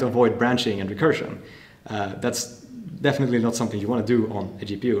 so trying to avoid branching and recursion. That's definitely not something you want to do on a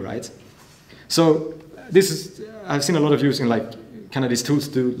GPU, right? So I've seen a lot of use in like kind of these tools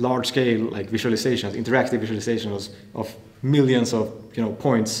to do large scale like visualizations, interactive visualizations of millions of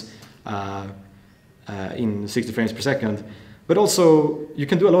points in 60 frames per second. But also you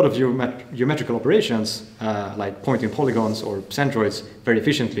can do a lot of geometrical operations like pointing polygons or centroids very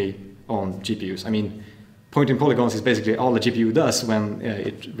efficiently on GPUs. I mean, pointing polygons is basically all the GPU does when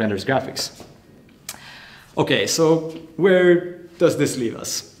it renders graphics. Okay, so where does this leave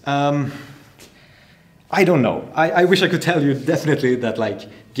us? I don't know. I wish I could tell you definitely that like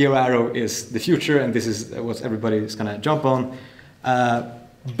GeoArrow is the future and this is what everybody is gonna jump on.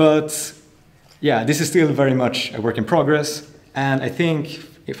 But yeah, this is still very much a work in progress. And I think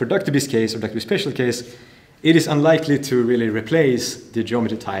for DuckDB's case or DuckDB Spatial case, it is unlikely to really replace the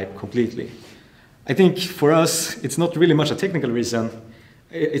geometry type completely. I think for us, it's not really much a technical reason.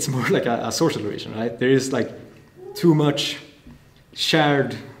 It's more like a social reason, right? There is like too much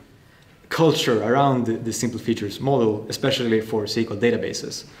shared culture around the simple features model, especially for SQL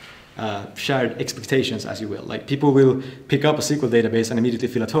databases. Shared expectations, as you will. Like people will pick up a SQL database and immediately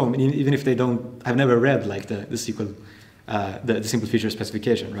feel at home, even if they have never read like the SQL, the simple feature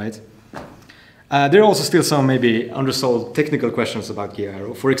specification, right? There are also still some maybe unresolved technical questions about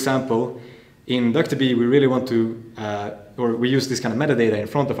GeoArrow. For example, in DuckDB, we really want to, or we use this kind of metadata in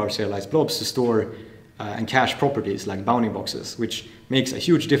front of our serialized blobs to store and cache properties like bounding boxes, which makes a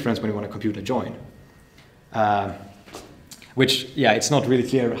huge difference when you want to compute a join. Which, yeah, it's not really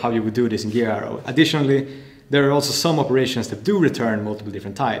clear how you would do this in GeoArrow. Additionally, there are also some operations that do return multiple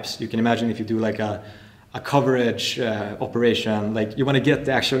different types. You can imagine if you do like a coverage operation, like you want to get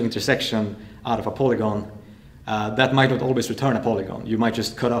the actual intersection out of a polygon, that might not always return a polygon. You might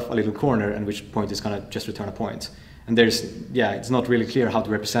just cut off a little corner, and which point is going to just return a point. And there's, yeah, it's not really clear how to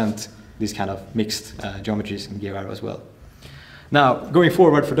represent these kind of mixed geometries in GeoArrow as well. Now, going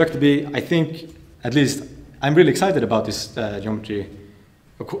forward for DuckDB, I think, at least, I'm really excited about this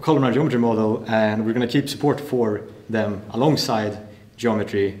columnar geometry model, and we're going to keep support for them alongside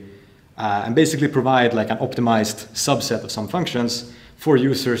geometry, and basically provide like an optimized subset of some functions for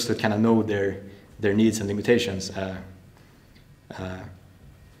users that kind of know their needs and limitations.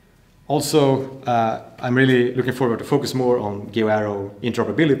 Also, I'm really looking forward to focus more on GeoArrow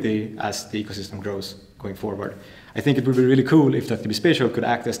interoperability as the ecosystem grows going forward. I think it would be really cool if DuckDB Spatial could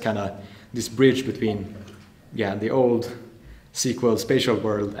act as kind of this bridge between, yeah, the old SQL spatial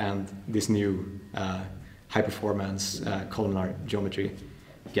world and this new high-performance columnar geometry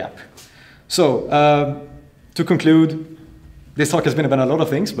gap. So, to conclude, this talk has been about a lot of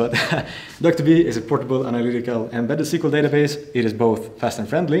things, but DuckDB is a portable, analytical, embedded SQL database. It is both fast and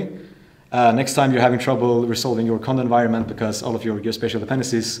friendly. Next time you're having trouble resolving your conda environment because all of your geospatial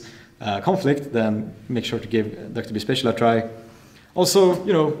dependencies conflict, then make sure to give DuckDB Spatial a try. Also,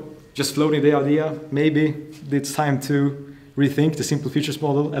 you know, just floating the idea, maybe it's time to rethink the simple features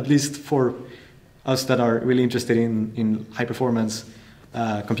model, at least for us that are really interested in high-performance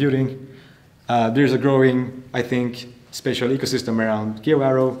computing. There's a growing, I think, spatial ecosystem around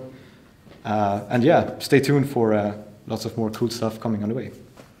GeoArrow. And yeah, stay tuned for lots of more cool stuff coming on the way.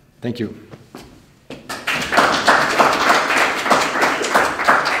 Thank you.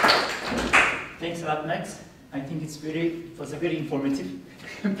 Thanks a lot, Max. I think it was a very informative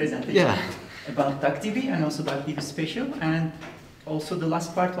presentation about DuckDB and also DuckDB Spatial. And also the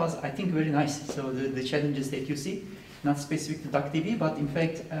last part was, I think, very nice. So the challenges that you see, not specific to DuckDB, but in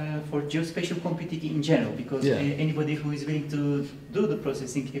fact for geospatial computing in general, because anybody who is willing to do the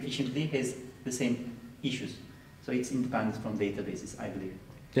processing efficiently has the same issues. So it's independent from databases, I believe.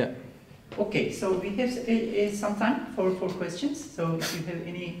 Yeah. Okay, so we have some time for questions. So if you have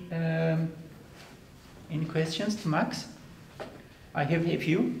any questions to Max? I have a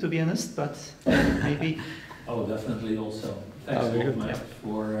few, to be honest, but maybe. Oh, definitely also. Thanks a lot, Max,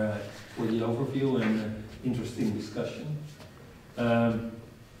 for the overview and interesting discussion.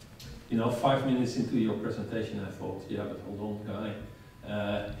 You know, 5 minutes into your presentation, I thought, yeah, but hold on,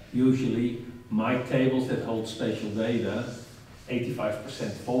 guy. Usually, my tables that hold spatial data,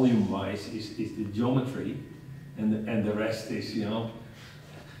 85% volume-wise is the geometry, and the rest is, you know,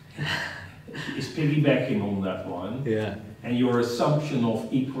 is piggybacking on that one. Yeah. And your assumption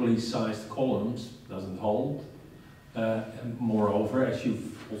of equally sized columns doesn't hold. Moreover, as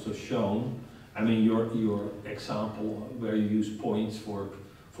you've also shown, I mean, your example where you use points for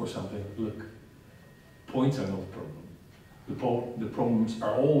something, look, points are not a problem. The problems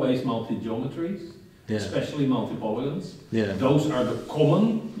are always multi-geometries, especially multi-polygons. Yeah. Those are the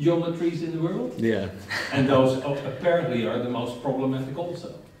common geometries in the world. Yeah. And those apparently are the most problematic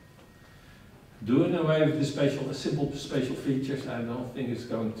also. doing away with the simple spatial features, I don't think it's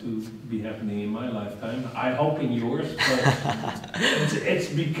going to be happening in my lifetime. I hope in yours, but it's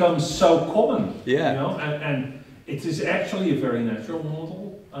become so common, Yeah. you know, and it is actually a very natural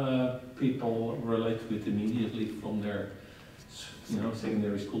model. People relate to it immediately from their, you know,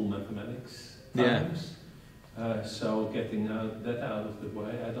 secondary school mathematics times. So getting that out of the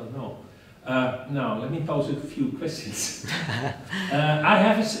way, I don't know. Now, let me pose a few questions. I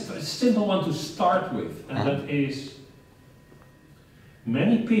have a simple one to start with, and that is,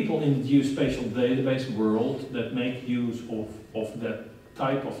 many people in the geospatial database world that make use of that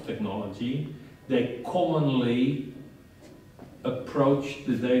type of technology, they commonly approach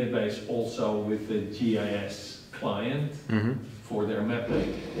the database also with the GIS client for their map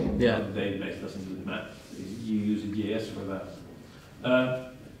data. Yeah. So the database doesn't do the map, you use a GIS for that.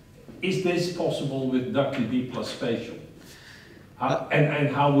 Is this possible with DuckDB plus Spatial? And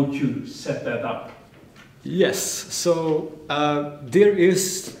how would you set that up? Yes, so there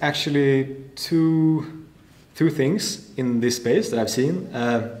is actually two things in this space that I've seen.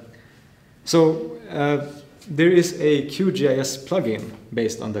 There is a QGIS plugin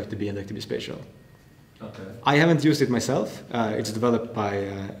based on DuckDB and DuckDB Spatial. Okay. I haven't used it myself. It's developed by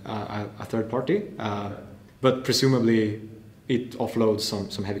a third party, but presumably it offloads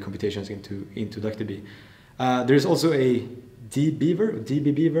some heavy computations into DuckDB. There's also a dbeaver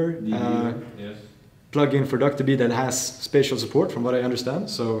Yes. plugin for DuckDB that has spatial support, from what I understand.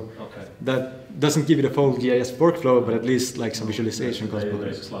 So Okay. that doesn't give you the full GIS workflow, but at least like some visualization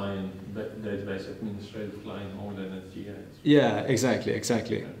Database client, database administrative client more than a GIS. Yeah,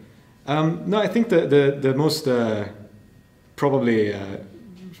 exactly. No, I think the most probably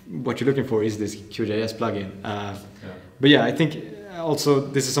what you're looking for is this QGIS plugin. But yeah, I think also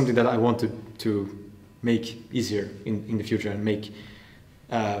this is something that I want to make easier in the future and make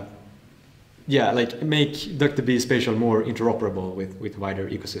make DuckDB Spatial more interoperable with wider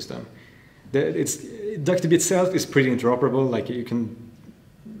ecosystem. DuckDB itself is pretty interoperable. Like you can,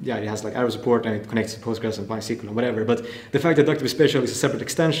 it has like arrow support and it connects to Postgres and MySQL and whatever. But the fact that DuckDB Spatial is a separate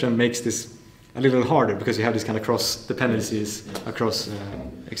extension makes this a little harder because you have these kind of cross dependencies across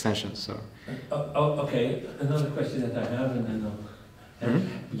extensions. So. Okay, another question that I have, and then I'll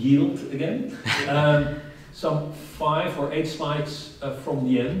yield again. Some 5 or 8 slides from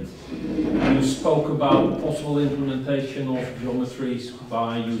the end, you spoke about possible implementation of geometries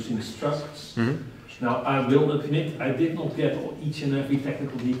by using structs. Now, I will admit I did not get each and every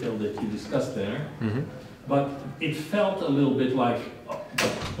technical detail that you discussed there, but it felt a little bit like,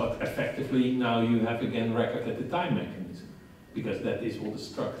 but effectively now you have again record at the time mechanism, because that is what a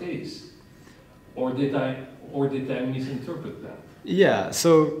struct is. Or did I misinterpret that? Yeah,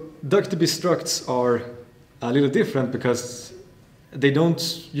 so DuckDB structs are a little different because you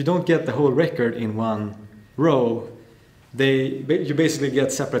don't get the whole record in one row. You basically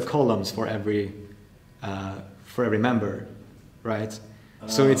get separate columns for every member, right?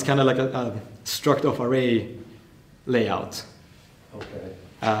 So it's kind of like a struct of array layout. Okay.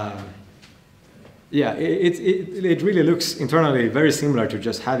 It really looks internally very similar to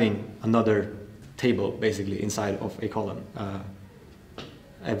just having another table basically inside of a column.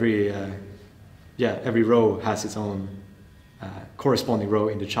 Every row has its own corresponding row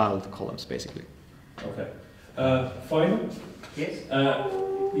in the child columns basically. Okay. Final? Yes.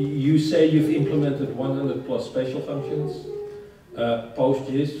 You say you've implemented 100 plus spatial functions.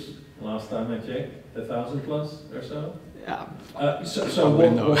 PostGIS, last time I checked, 1,000 plus or so. Yeah. So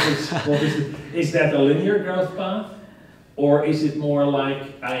what is that a linear growth path, or is it more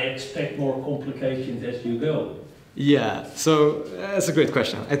like I expect more complications as you go? Yeah, so that's a great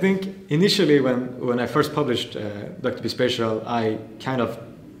question. I think initially when I first published DuckDB Spatial, I kind of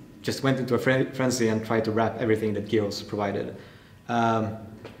just went into a frenzy and tried to wrap everything that GEOS provided.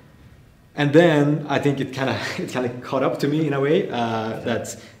 And then I think it kind of caught up to me in a way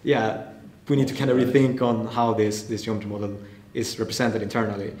that we need to kind of rethink on how this geometry model is represented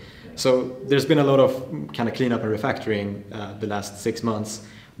internally. So there's been a lot of kind of cleanup and refactoring the last 6 months.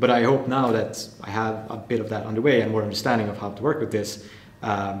 But I hope now that I have a bit of that underway and more understanding of how to work with this,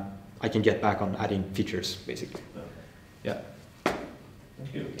 I can get back on adding features, basically. Yeah.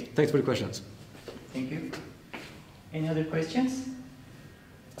 Thank you. Thanks for the questions. Thank you. Any other questions?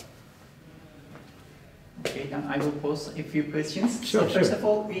 Okay, then I will pose a few questions. Sure, so first of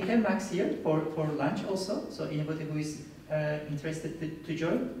all, we have Max here for lunch also. So anybody who is interested to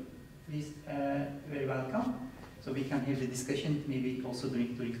join, please, very welcome. So we can have the discussion maybe also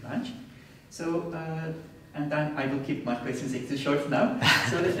during lunch. So, and then I will keep my questions extra short now.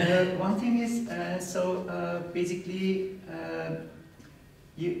 So one thing is, basically,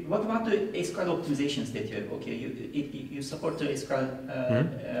 What about the SQL optimizations that you have? Okay, you support the SQL,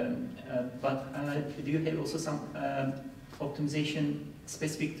 but do you have also some optimization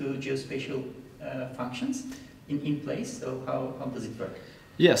specific to geospatial functions in place? So how does it work?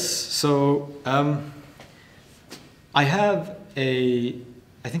 Yes. So I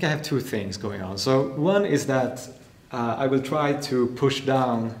think I have two things going on. So one is that I will try to push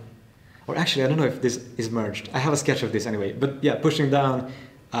down, or actually I don't know if this is merged. I have a sketch of this anyway, but yeah, pushing down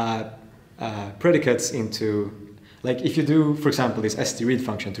predicates into, like if you do, for example, this stread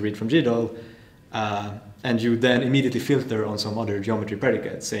function to read from GDAL, and you then immediately filter on some other geometry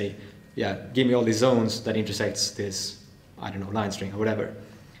predicate, say, yeah, give me all these zones that intersects this, I don't know, line string or whatever.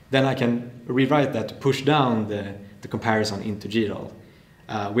 Then I can rewrite that to push down the comparison into GDAL,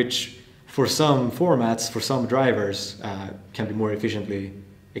 which for some formats, for some drivers, can be more efficiently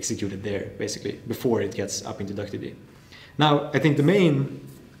executed there, basically, before it gets up into DuckDB. Now, I think the main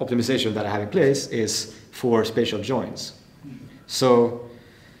optimization that I have in place is for spatial joins. So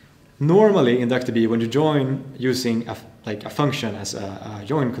normally in DuckDB, when you join using a function as a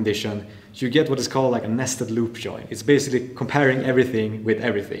join condition, you get what is called like a nested loop join. It's basically comparing everything with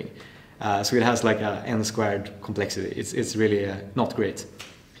everything. So it has like a n² complexity. It's really not great.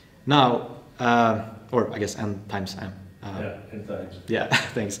 Now, or I guess n times m. Yeah, n times. Yeah,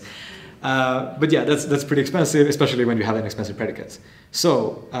 thanks. But yeah, that's pretty expensive, especially when you have an expensive predicate.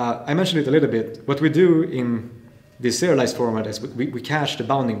 So I mentioned it a little bit. What we do in this serialized format is we cache the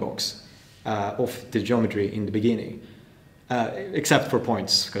bounding box of the geometry in the beginning, except for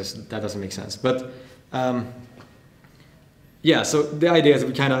points, because that doesn't make sense. But yeah, so the idea is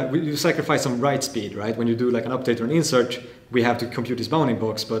we sacrifice some write speed, right? When you do like an update or an insert, we have to compute this bounding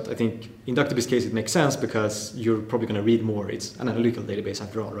box, but I think in DuckDB's case it makes sense because you're probably going to read more. It's an analytical database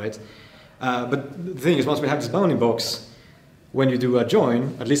after all, right? But the thing is, once we have this bounding box, when you do a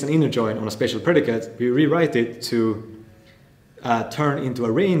join, at least an inner join on a spatial predicate, we rewrite it to turn into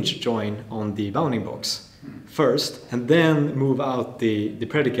a range join on the bounding box first, and then move out the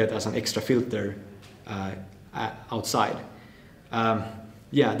predicate as an extra filter outside.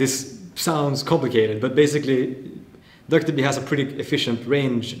 Yeah, this sounds complicated, but basically DuckDB has a pretty efficient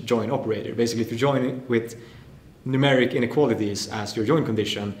range join operator. Basically, if you join with numeric inequalities as your join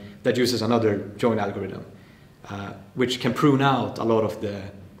condition, that uses another join algorithm, which can prune out a lot of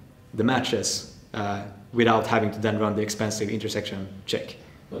the matches without having to then run the expensive intersection check.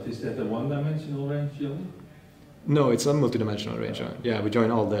 But is that a one-dimensional range join? No, it's a multi-dimensional range join. Yeah, we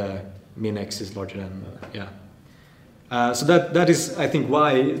join all the min x is larger than, yeah. So that is, I think,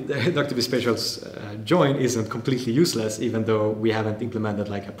 why the DuckDB Spatial's join isn't completely useless, even though we haven't implemented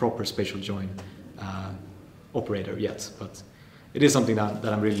like a proper spatial join operator yet. But it is something that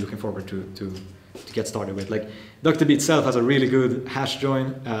I'm really looking forward to get started with. Like DuckDB itself has a really good hash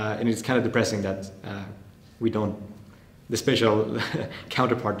join, and it's kind of depressing that the spatial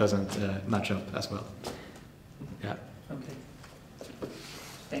counterpart doesn't match up as well. Yeah. Okay.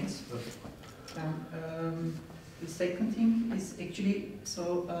 Thanks. The second thing is actually,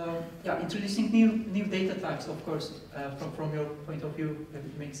 yeah, introducing new data types, of course, from your point of view,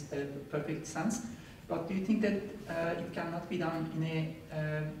 it makes perfect sense. But do you think that it cannot be done in a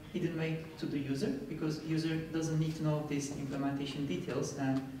hidden way to the user? Because user doesn't need to know these implementation details,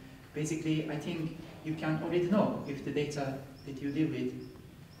 and basically I think you can already know if the data that you deal with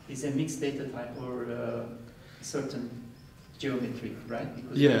is a mixed data type or certain geometry, right?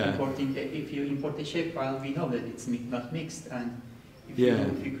 Because yeah. If you import a shapefile, we know that it's not mixed, and if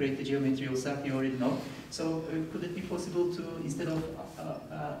you create the geometry yourself, you already know. So could it be possible to, instead of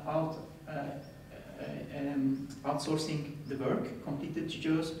outsourcing the work completed to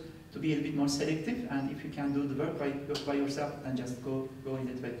GEOS, to be a little bit more selective, and if you can do the work by yourself, and just go in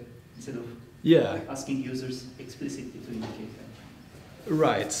that way instead of asking users explicitly to indicate that?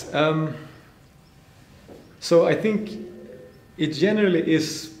 Right. So I think it generally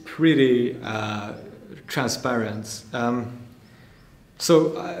is pretty transparent.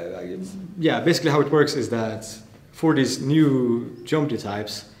 Yeah, basically how it works is that for these new geometry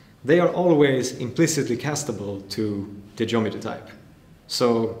types, they are always implicitly castable to the geometry type.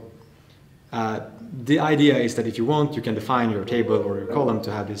 So the idea is that if you want, you can define your table or your column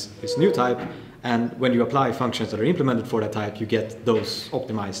to have this new type, and when you apply functions that are implemented for that type, you get those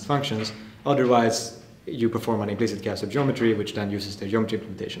optimized functions. Otherwise, you perform an implicit cast of geometry, which then uses the geometry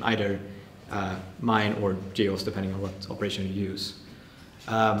implementation, either mine or GEOS, depending on what operation you use.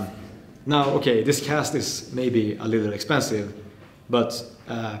 Now, okay, this cast is maybe a little expensive, but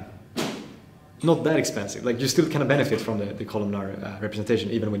not that expensive. Like, you still kind of benefit from the columnar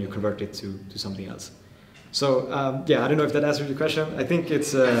representation, even when you convert it to something else. So yeah, I don't know if that answers your question. I think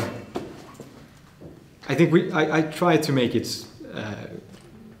it's. I think I try to make it.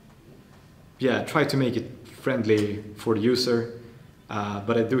 Yeah, try to make it friendly for the user,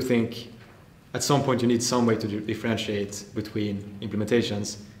 but I do think at some point you need some way to differentiate between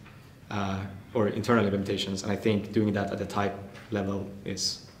implementations or internal implementations, and I think doing that at the type level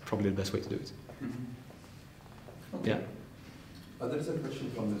is probably the best way to do it. Mm-hmm. Okay. Yeah. There is a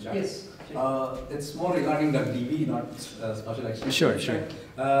question from the chat. Yes. It's more regarding DuckDB, not Spatial Extension. Sure, sure.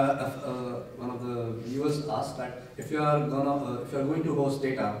 One of the viewers asked that if you are going to host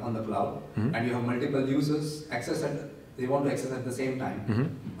data on the cloud Mm-hmm. and you have multiple users they want to access at the same time,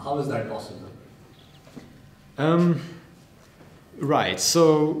 Mm-hmm. how is that possible? Right.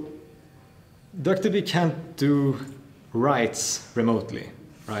 So DuckDB can't do writes remotely,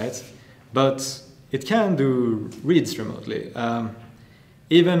 right? But it can do reads remotely.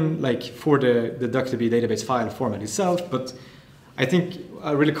 Even like for the DuckDB database file format itself, but I think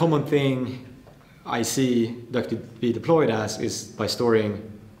a really common thing I see DuckDB deployed as is by storing,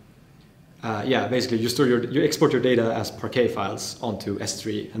 basically you export your data as Parquet files onto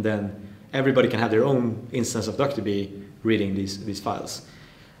S3, and then everybody can have their own instance of DuckDB reading these files.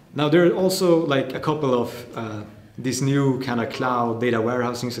 Now there are also like a couple of these new kind of cloud data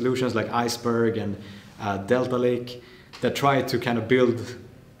warehousing solutions like Iceberg and Delta Lake that try to kind of build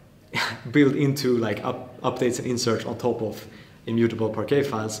into like updates and inserts on top of immutable Parquet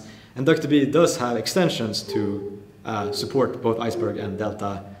files. And DuckDB does have extensions to support both Iceberg and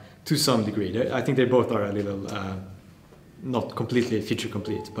Delta to some degree. I think they both are a little not completely feature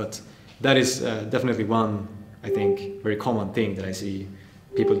complete, but that is definitely one, I think, very common thing that I see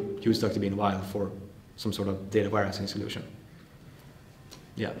people use DuckDB in a while for some sort of data warehousing solution.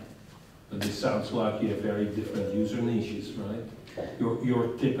 Yeah. And this sounds like you have very different user niches, right? Your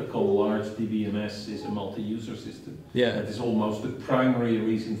typical large DBMS is a multi-user system. Yeah. That is almost the primary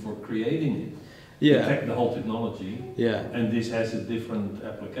reason for creating it. Yeah. Detect the whole technology. Yeah. And this has a different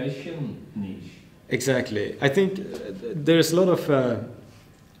application niche. Exactly. I think there's a lot of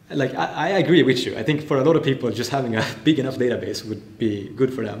like I agree with you. I think for a lot of people, just having a big enough database would be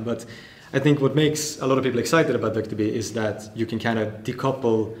good for them. But I think what makes a lot of people excited about DuckDB is that you can kind of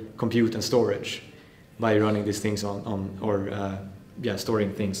decouple compute and storage by running these things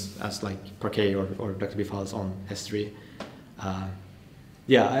storing things as like Parquet or DuckDB files on S3.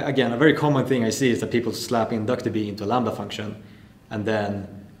 Again, a very common thing I see is that people slap in DuckDB into a Lambda function and then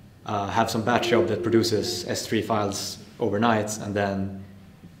have some batch job that produces S3 files overnight, and then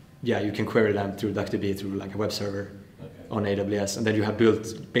you can query them through DuckDB through like a web server on AWS, and then you have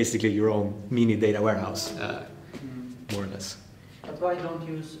built basically your own mini data warehouse, more or less. But why don't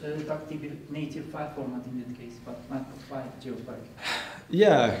you use DuckDB native file format in that case, but not by geospatial?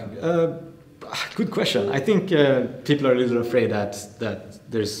 Yeah, good question. I think people are a little afraid that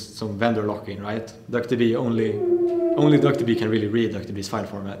there's some vendor lock-in, right? DuckDB only DuckDB can really read DuckDB's file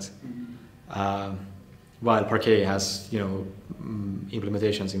format, while Parquet has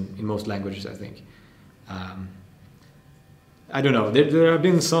implementations in most languages, I think. I don't know. There have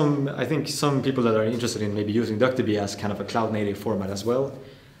been some people that are interested in maybe using DuckDB as kind of a cloud-native format as well.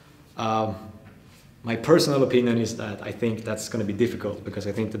 My personal opinion is that I think that's going to be difficult because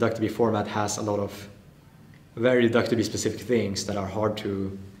I think the DuckDB format has a lot of very DuckDB-specific things that are hard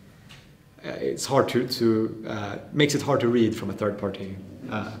to. Makes it hard to read from a third-party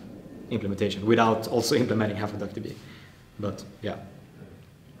implementation without also implementing half of DuckDB. But yeah.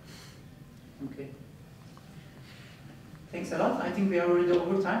 Okay. Thanks a lot. I think we are already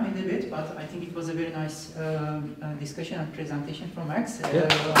over time a little bit, but I think it was a very nice discussion and presentation from Max. Thank you.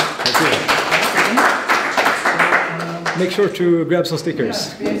 Make sure to grab some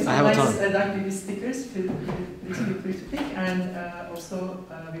stickers. Yeah, we have some I have nice a ton. DuckDB stickers. Please feel free to pick, and also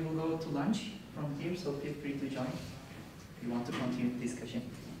we will go to lunch from here, so feel free to join if you want to continue the discussion.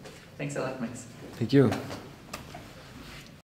 Thanks a lot, Max. Thank you.